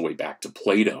it all the way back to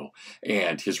Plato,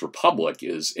 and his Republic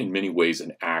is in many ways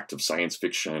an act of science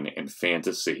fiction and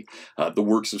fantasy. The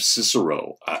works of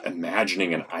Cicero,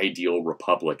 imagining an ideal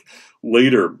republic.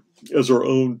 Later, as our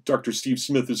own Dr. Steve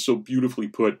Smith has so beautifully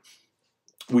put,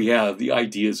 we have the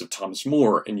ideas of Thomas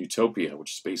More and Utopia,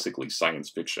 which is basically science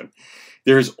fiction.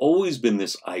 There has always been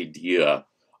this idea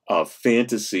of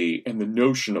fantasy and the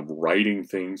notion of writing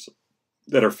things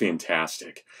that are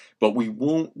fantastic, but we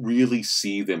won't really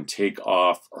see them take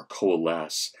off or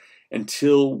coalesce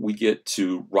until we get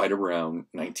to right around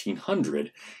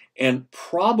 1900, and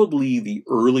probably the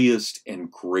earliest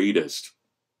and greatest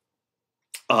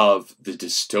of the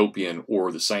dystopian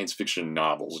or the science fiction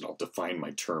novels, and I'll define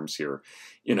my terms here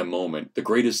in a moment. The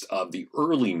greatest of the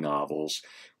early novels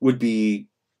would be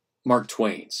Mark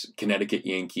Twain's Connecticut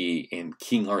Yankee and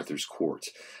King Arthur's Court.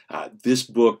 This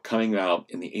book, coming out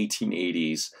in the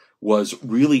 1880s, was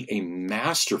really a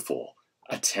masterful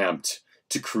attempt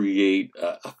to create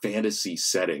a fantasy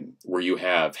setting where you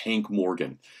have Hank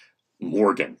Morgan,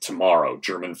 tomorrow,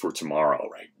 German for tomorrow,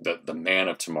 right? The man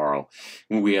of tomorrow.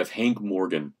 When we have Hank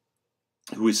Morgan,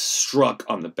 who is struck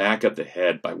on the back of the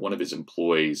head by one of his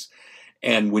employees,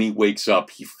 and when he wakes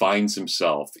up, he finds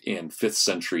himself in 5th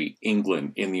century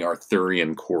England in the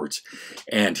Arthurian court,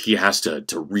 and he has to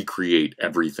recreate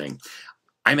everything.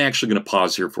 I'm actually going to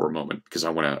pause here for a moment because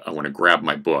I want to grab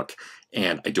my book,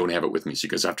 and I don't have it with me, so you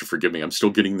guys have to forgive me. I'm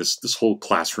still getting this whole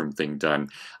classroom thing done.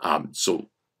 So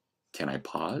can I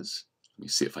pause? Let me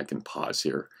see if I can pause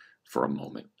here for a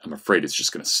moment. I'm afraid it's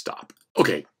just going to stop.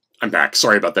 Okay, I'm back.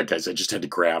 Sorry about that, guys. I just had to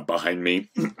grab behind me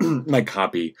my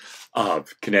copy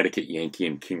of Connecticut Yankee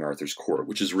and King Arthur's Court,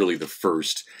 which is really the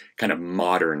first kind of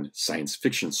modern science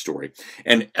fiction story.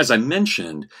 And as I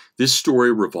mentioned, this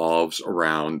story revolves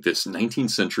around this 19th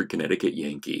century Connecticut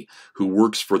Yankee who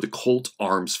works for the Colt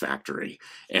Arms Factory,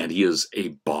 and he is a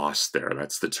boss there.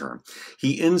 That's the term.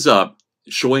 He ends up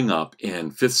showing up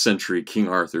in 5th century King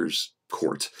Arthur's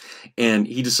court, and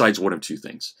he decides one of two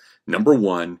things. Number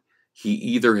one, he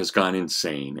either has gone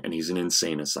insane and he's in an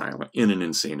insane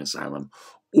asylum,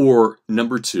 or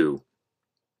number two,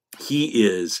 he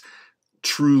is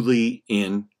truly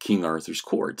in King Arthur's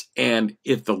court. And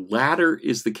if the latter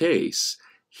is the case,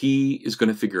 he is going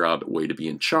to figure out a way to be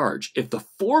in charge. If the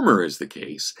former is the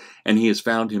case, and he has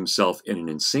found himself in an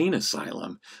insane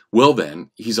asylum, well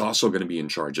then, he's also going to be in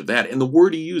charge of that. And the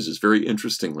word he uses, very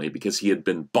interestingly, because he had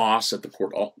been boss at the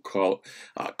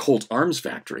Colt Arms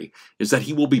Factory, is that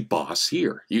he will be boss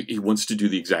here. He wants to do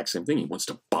the exact same thing. He wants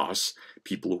to boss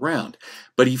people around.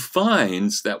 But he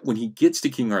finds that when he gets to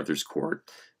King Arthur's court,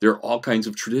 there are all kinds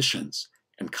of traditions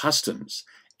and customs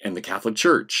and the Catholic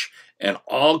Church and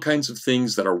all kinds of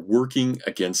things that are working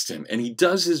against him. And he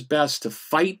does his best to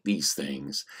fight these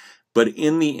things, but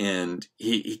in the end,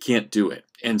 he can't do it.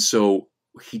 And so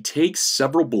he takes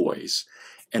several boys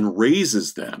and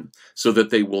raises them so that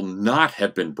they will not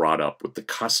have been brought up with the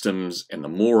customs and the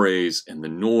mores and the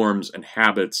norms and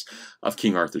habits of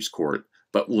King Arthur's court,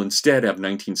 but will instead have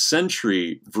 19th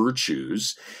century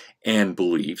virtues and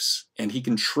beliefs, and he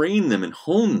can train them and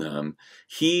hone them.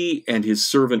 He and his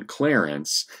servant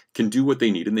Clarence can do what they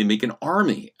need, and they make an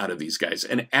army out of these guys.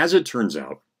 And as it turns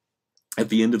out, at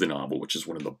the end of the novel, which is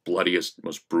one of the bloodiest,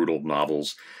 most brutal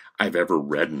novels I've ever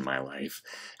read in my life,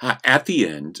 at the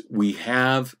end, we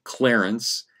have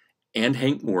Clarence and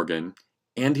Hank Morgan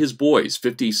and his boys,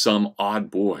 50-some odd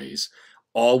boys,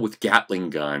 all with Gatling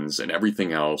guns and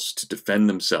everything else to defend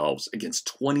themselves against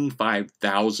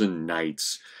 25,000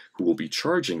 knights who will be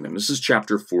charging them. This is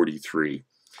chapter 43,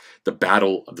 the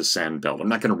Battle of the Sand Belt. I'm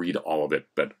not going to read all of it,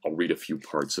 but I'll read a few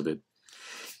parts of it.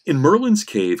 In Merlin's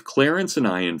cave, Clarence and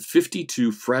I and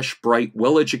 52 fresh, bright,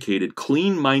 well-educated,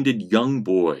 clean-minded young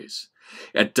boys.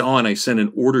 At dawn, I sent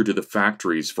an order to the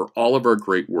factories for all of our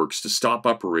great works to stop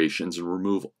operations and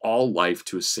remove all life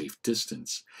to a safe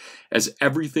distance, as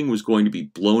everything was going to be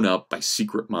blown up by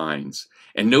secret mines,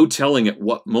 and no telling at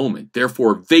what moment,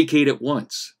 therefore vacate at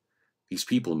once. These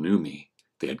people knew me.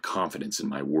 They had confidence in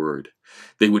my word.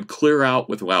 They would clear out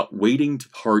without waiting to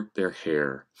part their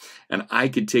hair, and I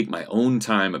could take my own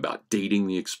time about dating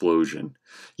the explosion.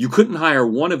 You couldn't hire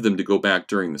one of them to go back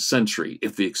during the century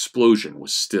if the explosion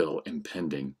was still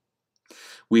impending.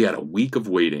 We had a week of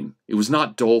waiting. It was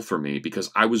not dull for me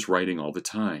because I was writing all the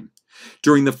time.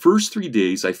 During the first 3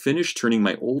 days, I finished turning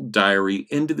my old diary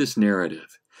into this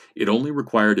narrative. It only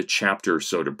required a chapter or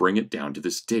so to bring it down to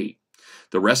this date.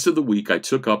 The rest of the week I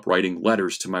took up writing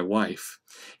letters to my wife.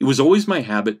 It was always my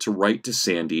habit to write to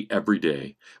Sandy every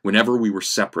day, whenever we were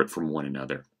separate from one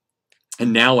another.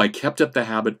 And now I kept up the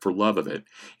habit for love of it,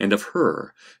 and of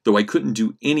her, though I couldn't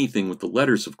do anything with the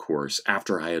letters, of course,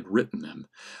 after I had written them.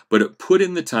 But it put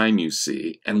in the time, you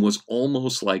see, and was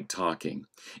almost like talking.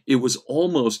 It was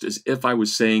almost as if I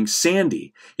was saying,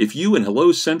 Sandy, if you and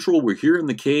Hello Central were here in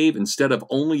the cave instead of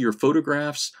only your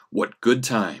photographs, what good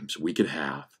times we could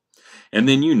have. And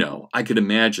then, you know, I could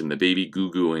imagine the baby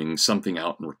goo-gooing something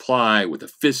out in reply with a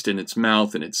fist in its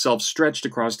mouth and itself stretched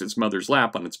across its mother's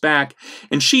lap on its back,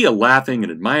 and she a-laughing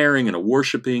and admiring and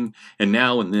a-worshipping, and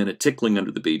now and then a tickling under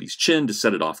the baby's chin to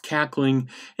set it off cackling,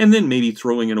 and then maybe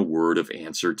throwing in a word of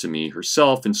answer to me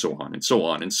herself, and so on, and so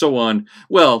on, and so on.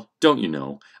 Well, don't you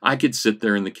know, I could sit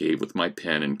there in the cave with my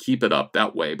pen and keep it up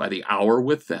that way by the hour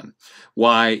with them.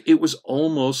 Why, it was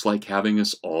almost like having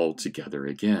us all together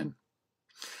again.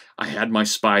 I had my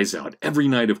spies out every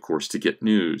night, of course, to get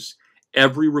news.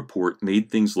 Every report made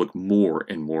things look more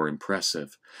and more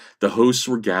impressive. The hosts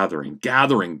were gathering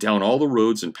down all the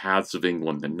roads and paths of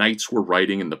England. The knights were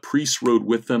riding, and the priests rode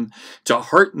with them to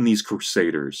hearten these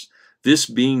crusaders, this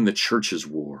being the church's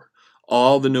war.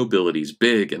 All the nobilities,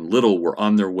 big and little, were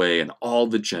on their way, and all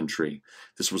the gentry.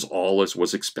 This was all as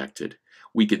was expected.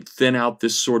 We could thin out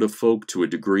this sort of folk to a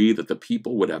degree that the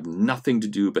people would have nothing to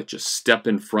do but just step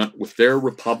in front with their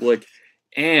republic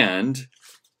and...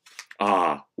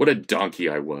 what a donkey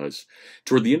I was.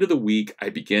 Toward the end of the week, I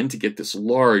began to get this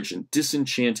large and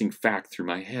disenchanting fact through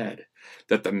my head,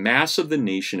 that the mass of the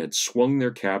nation had swung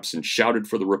their caps and shouted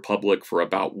for the republic for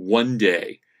about 1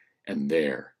 day, and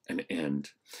there an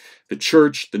end. The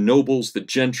church, the nobles, the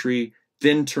gentry,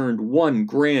 then turned one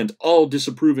grand,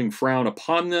 all-disapproving frown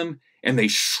upon them, and they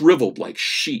shriveled like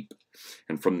sheep,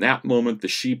 And from that moment the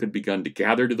sheep had begun to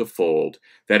gather to the fold,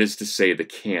 that is to say, the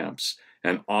camps,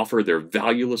 and offer their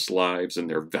valueless lives and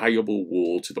their valuable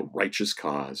wool to the righteous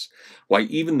cause. Why,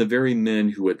 even the very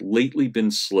men who had lately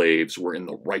been slaves were in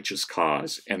the righteous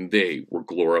cause, and they were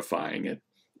glorifying it,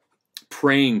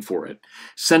 praying for it,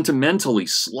 sentimentally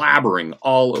slabbering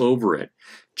all over it,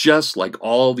 just like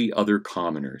all the other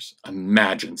commoners.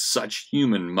 Imagine such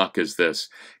human muck as this.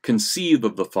 Conceive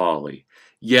of the folly.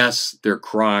 Yes, their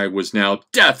cry was now,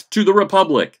 "Death to the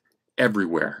Republic!"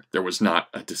 Everywhere there was not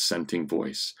a dissenting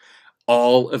voice.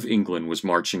 All of England was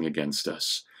marching against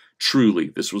us. Truly,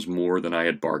 this was more than I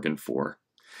had bargained for.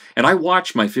 And I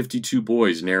watched my 52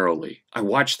 boys narrowly. I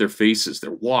watched their faces,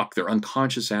 their walk, their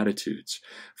unconscious attitudes.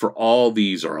 For all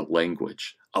these are a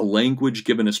language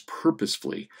given us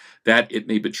purposefully, that it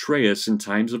may betray us in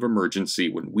times of emergency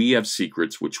when we have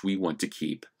secrets which we want to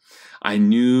keep. I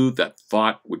knew that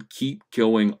thought would keep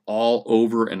going all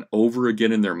over and over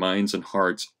again in their minds and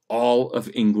hearts. All of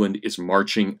England is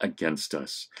marching against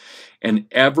us, and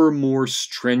ever more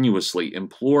strenuously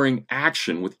imploring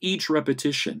action with each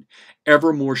repetition,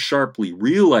 ever more sharply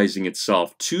realizing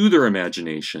itself to their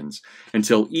imaginations,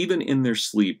 until even in their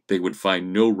sleep they would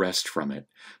find no rest from it,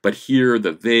 but hear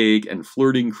the vague and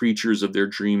flirting creatures of their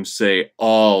dreams say,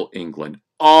 all England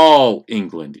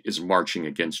is marching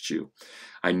against you.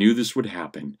 I knew this would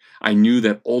happen. I knew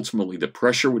that ultimately the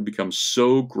pressure would become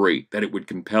so great that it would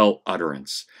compel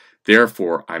utterance.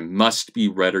 Therefore, I must be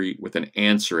ready with an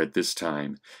answer at this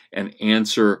time, an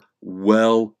answer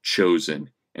well chosen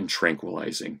and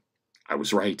tranquilizing. I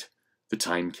was right. The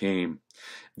time came.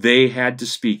 They had to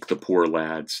speak, the poor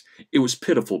lads. It was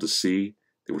pitiful to see.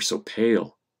 They were so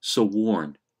pale, so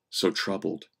worn, so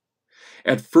troubled.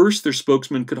 At first, their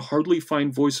spokesman could hardly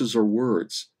find voices or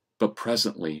words, but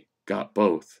presently got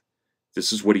both.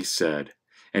 This is what he said,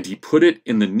 and he put it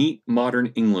in the neat modern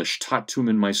English taught to him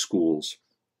in my schools.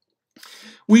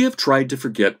 We have tried to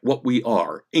forget what we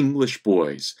are, English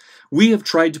boys. We have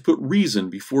tried to put reason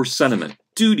before sentiment,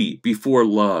 duty before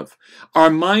love.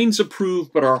 Our minds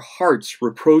approve, but our hearts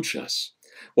reproach us.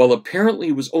 While apparently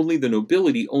it was only the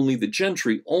nobility, only the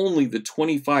gentry, only the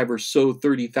 25 or so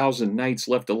 30,000 knights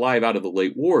left alive out of the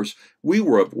late wars, we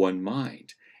were of one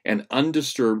mind, and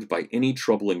undisturbed by any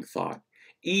troubling thought.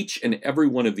 Each and every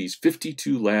one of these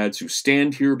 52 lads who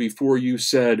stand here before you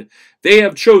said, "They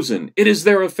have chosen, it is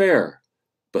their affair."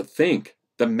 But think,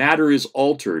 the matter is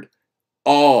altered.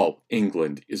 All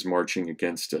England is marching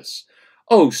against us.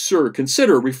 Oh, sir,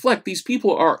 consider, reflect, these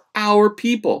people are our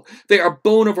people. They are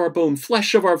bone of our bone,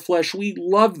 flesh of our flesh. We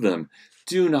love them.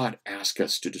 Do not ask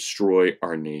us to destroy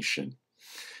our nation.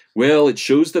 Well, it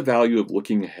shows the value of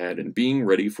looking ahead and being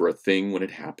ready for a thing when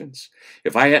it happens.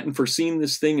 If I hadn't foreseen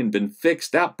this thing and been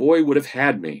fixed, that boy would have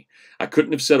had me. I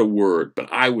couldn't have said a word,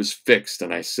 but I was fixed,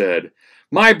 and I said,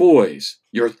 "My boys,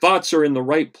 your thoughts are in the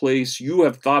right place. You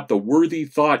have thought the worthy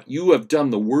thought. You have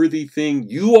done the worthy thing.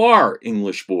 You are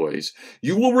English boys.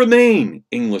 You will remain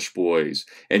English boys,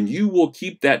 and you will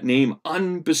keep that name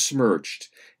unbesmirched.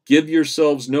 Give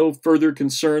yourselves no further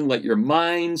concern. Let your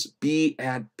minds be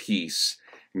at peace.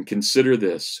 And consider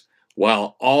this,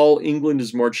 while all England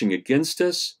is marching against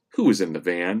us, who is in the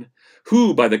van?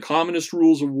 Who, by the commonest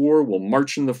rules of war, will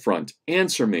march in the front?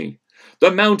 Answer me. The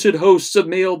mounted hosts of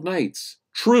mailed knights.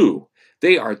 True,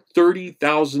 they are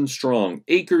 30,000 strong,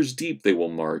 acres deep they will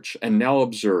march, and now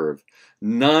observe,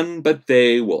 none but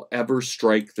they will ever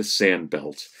strike the sand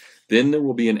belt. Then there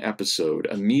will be an episode.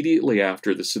 Immediately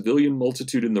after, the civilian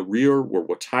multitude in the rear will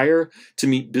retire to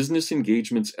meet business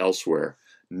engagements elsewhere.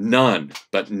 None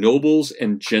but nobles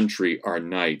and gentry are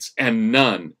knights, and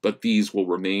none but these will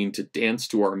remain to dance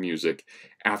to our music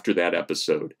after that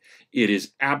episode. It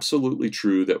is absolutely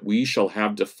true that we shall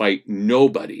have to fight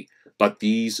nobody but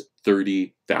these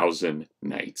 30,000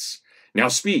 knights. Now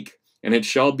speak, and it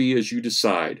shall be as you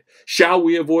decide. Shall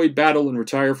we avoid battle and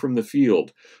retire from the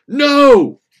field?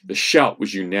 No! The shout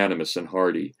was unanimous and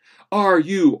hearty. Are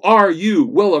you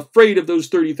well afraid of those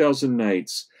 30,000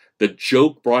 knights? The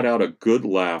joke brought out a good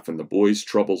laugh, and the boys'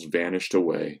 troubles vanished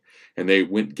away, and they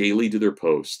went gaily to their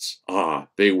posts. Ah,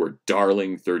 they were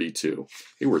darling 32.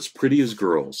 They were as pretty as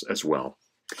girls as well.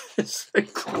 It's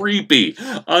creepy,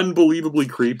 unbelievably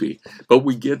creepy. But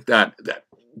we get that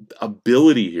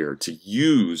ability here to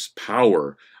use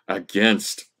power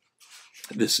against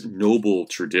this noble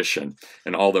tradition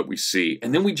and all that we see.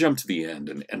 And then we jump to the end,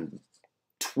 and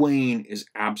Twain is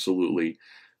absolutely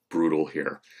brutal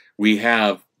here. We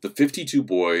have the 52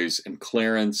 boys and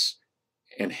Clarence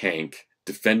and Hank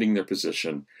defending their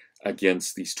position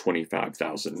against these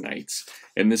 25,000 knights.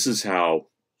 And this is how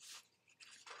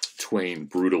Twain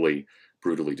brutally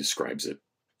describes it.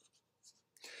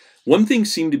 One thing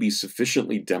seemed to be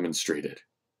sufficiently demonstrated.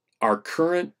 Our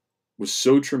current was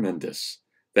so tremendous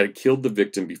that it killed the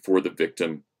victim before the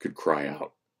victim could cry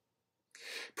out.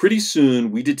 Pretty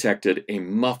soon, we detected a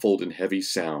muffled and heavy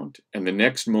sound, and the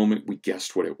next moment we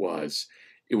guessed what it was.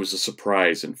 It was a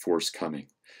surprise and force coming.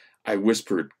 I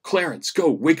whispered, "Clarence,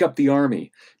 go, wake up the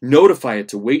army. Notify it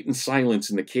to wait in silence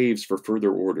in the caves for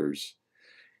further orders."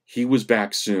 He was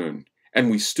back soon, and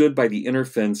we stood by the inner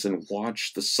fence and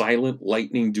watched the silent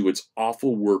lightning do its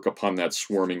awful work upon that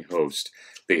swarming host.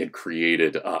 They had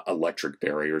created electric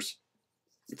barriers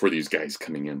for these guys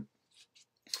coming in.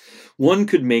 One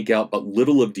could make out but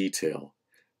little of detail,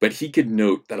 but he could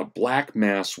note that a black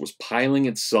mass was piling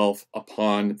itself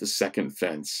upon the second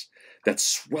fence. That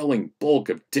swelling bulk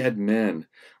of dead men.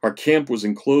 Our camp was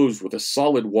enclosed with a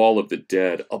solid wall of the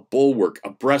dead, a bulwark,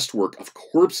 a breastwork of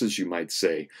corpses, you might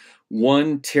say.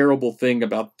 One terrible thing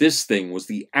about this thing was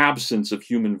the absence of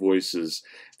human voices.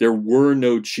 There were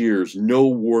no cheers, no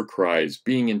war cries,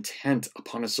 being intent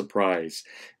upon a surprise.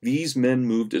 These men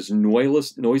moved as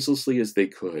noiselessly as they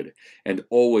could, and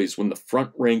always when the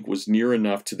front rank was near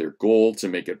enough to their goal to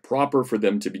make it proper for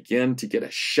them to begin to get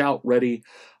a shout ready,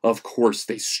 of course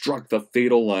they struck the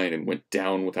fatal line and went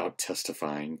down without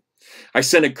testifying. I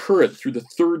sent a current through the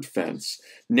third fence,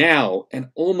 now and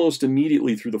almost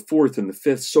immediately through the fourth and the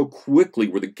fifth, so quickly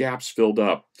were the gaps filled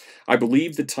up. I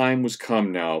believed the time was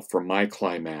come now for my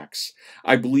climax.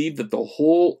 I believed that the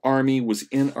whole army was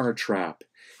in our trap.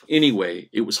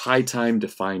 Anyway, it was high time to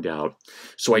find out.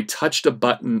 So I touched a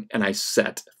button and I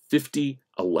set 50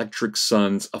 electric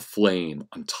suns aflame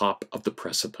on top of the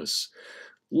precipice.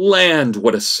 Land,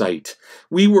 what a sight!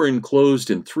 We were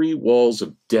enclosed in 3 walls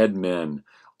of dead men.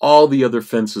 All the other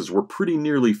fences were pretty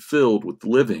nearly filled with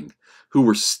living, who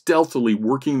were stealthily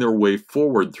working their way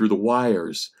forward through the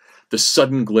wires. The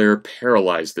sudden glare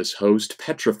paralyzed this host,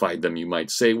 petrified them, you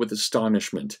might say, with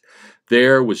astonishment.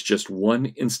 There was just one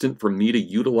instant for me to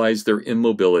utilize their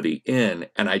immobility in,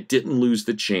 and I didn't lose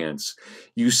the chance.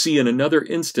 You see, in another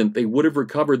instant they would have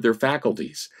recovered their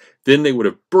faculties. Then they would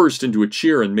have burst into a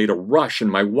cheer and made a rush,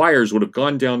 and my wires would have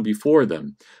gone down before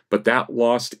them. But that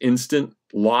lost instant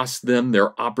lost them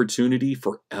their opportunity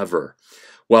forever.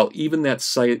 While even that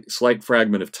slight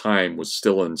fragment of time was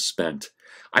still unspent,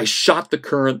 I shot the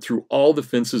current through all the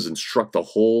fences and struck the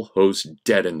whole host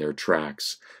dead in their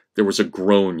tracks. There was a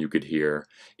groan you could hear.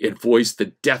 It voiced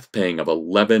the death pang of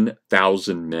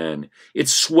 11,000 men. It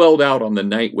swelled out on the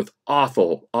night with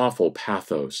awful, awful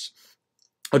pathos.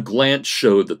 A glance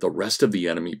showed that the rest of the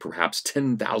enemy, perhaps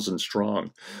 10,000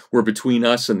 strong, were between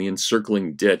us and the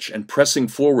encircling ditch and pressing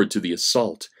forward to the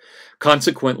assault.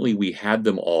 Consequently, we had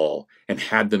them all and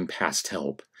had them past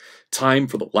help. Time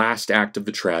for the last act of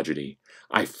the tragedy.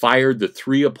 I fired the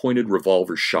 3 appointed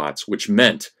revolver shots, which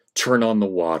meant turn on the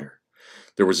water.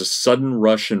 There was a sudden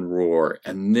rush and roar,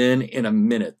 and then in a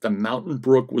minute the mountain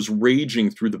brook was raging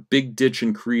through the big ditch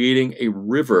and creating a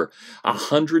river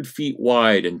 100 feet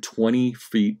wide and 20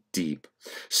 feet deep.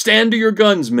 "Stand to your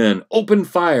guns, men! Open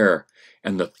fire!"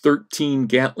 And the 13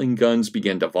 Gatling guns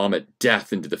began to vomit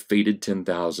death into the fated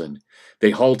 10,000.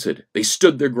 They halted. They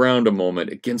stood their ground a moment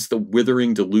against the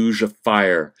withering deluge of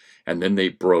fire, and then they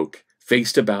broke,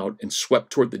 faced about, and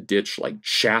swept toward the ditch like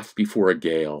chaff before a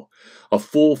gale. A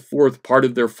full fourth part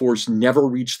of their force never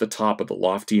reached the top of the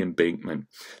lofty embankment.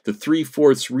 The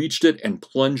 3/4 reached it and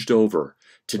plunged over,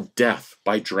 to death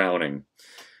by drowning.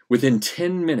 Within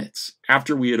 10 minutes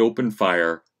after we had opened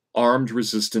fire, armed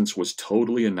resistance was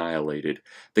totally annihilated.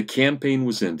 The campaign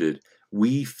was ended.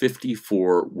 We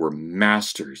 54 were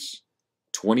masters.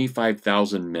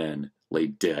 25,000 men lay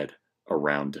dead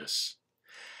around us.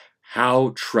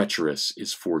 How treacherous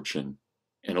is fortune!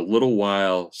 In a little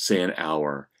while, say an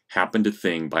hour, happened a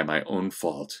thing by my own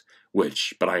fault,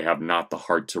 which, but I have not the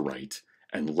heart to write,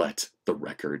 and let the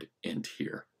record end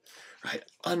here. Right?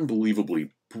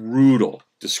 Unbelievably brutal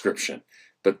description.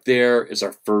 But there is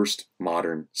our first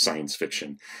modern science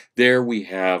fiction. There we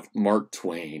have Mark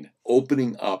Twain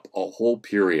opening up a whole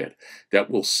period that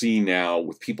we'll see now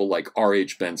with people like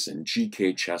R.H. Benson,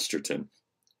 G.K. Chesterton,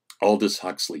 Aldous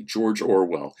Huxley, George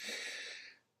Orwell,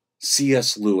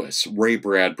 C.S. Lewis, Ray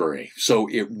Bradbury. So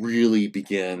it really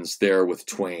begins there with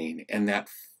Twain, and that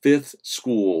 5th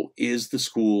school is the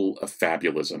school of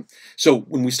fabulism. So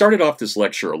when we started off this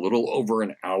lecture a little over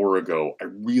an hour ago, I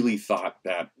really thought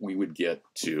that we would get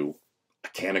to A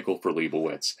Canticle for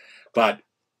Leibowitz, but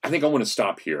I think I want to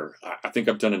stop here. I think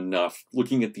I've done enough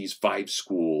looking at these 5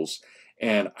 schools,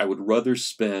 and I would rather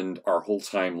spend our whole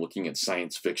time looking at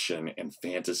science fiction and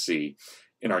fantasy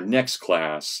in our next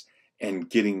class and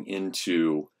getting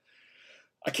into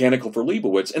A Canticle for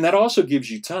Leibowitz. And that also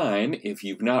gives you time, if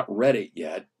you've not read it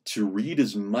yet, to read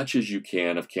as much as you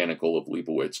can of Canticle of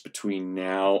Leibowitz between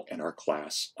now and our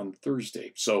class on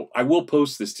Thursday. So I will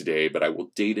post this today, but I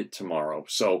will date it tomorrow.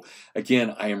 So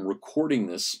again, I am recording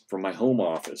this from my home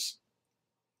office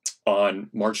on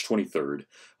March 23rd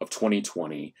of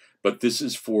 2020, but this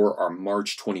is for our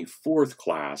March 24th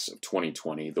class of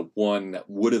 2020, the one that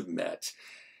would have met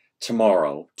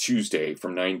tomorrow, Tuesday,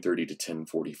 from 9:30 to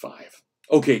 10:45.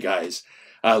 Okay, guys,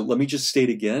 let me just state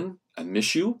again, I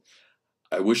miss you.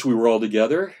 I wish we were all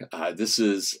together. This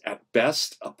is, at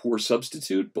best, a poor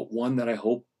substitute, but one that I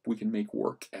hope we can make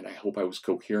work. And I hope I was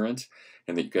coherent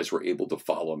and that you guys were able to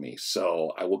follow me.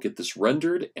 So I will get this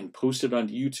rendered and posted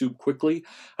onto YouTube quickly.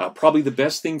 Probably the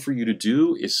best thing for you to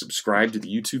do is subscribe to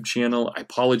the YouTube channel. I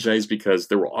apologize because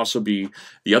there will also be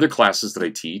the other classes that I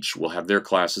teach. We'll have their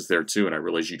classes there too, and I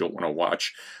realize you don't want to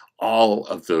watch all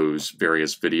of those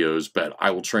various videos, but I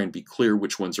will try and be clear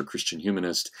which ones are Christian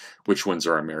humanist, which ones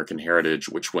are American heritage,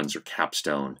 which ones are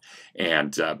capstone,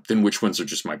 and then which ones are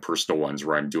just my personal ones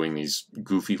where I'm doing these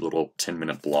goofy little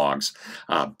 10-minute blogs,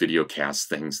 video cast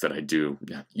things that I do.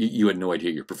 You had no idea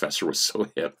your professor was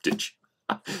so hip, did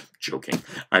you? Joking.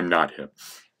 I'm not hip.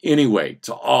 Anyway,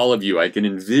 to all of you, I can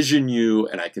envision you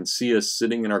and I can see us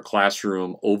sitting in our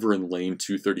classroom over in lane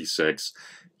 236.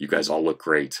 You guys all look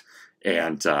great.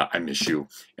 And I miss you,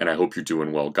 and I hope you're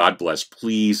doing well. God bless.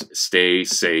 Please stay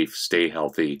safe, stay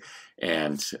healthy,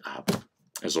 and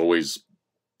as always,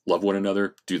 love one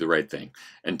another, do the right thing.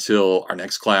 Until our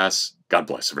next class, God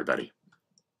bless everybody.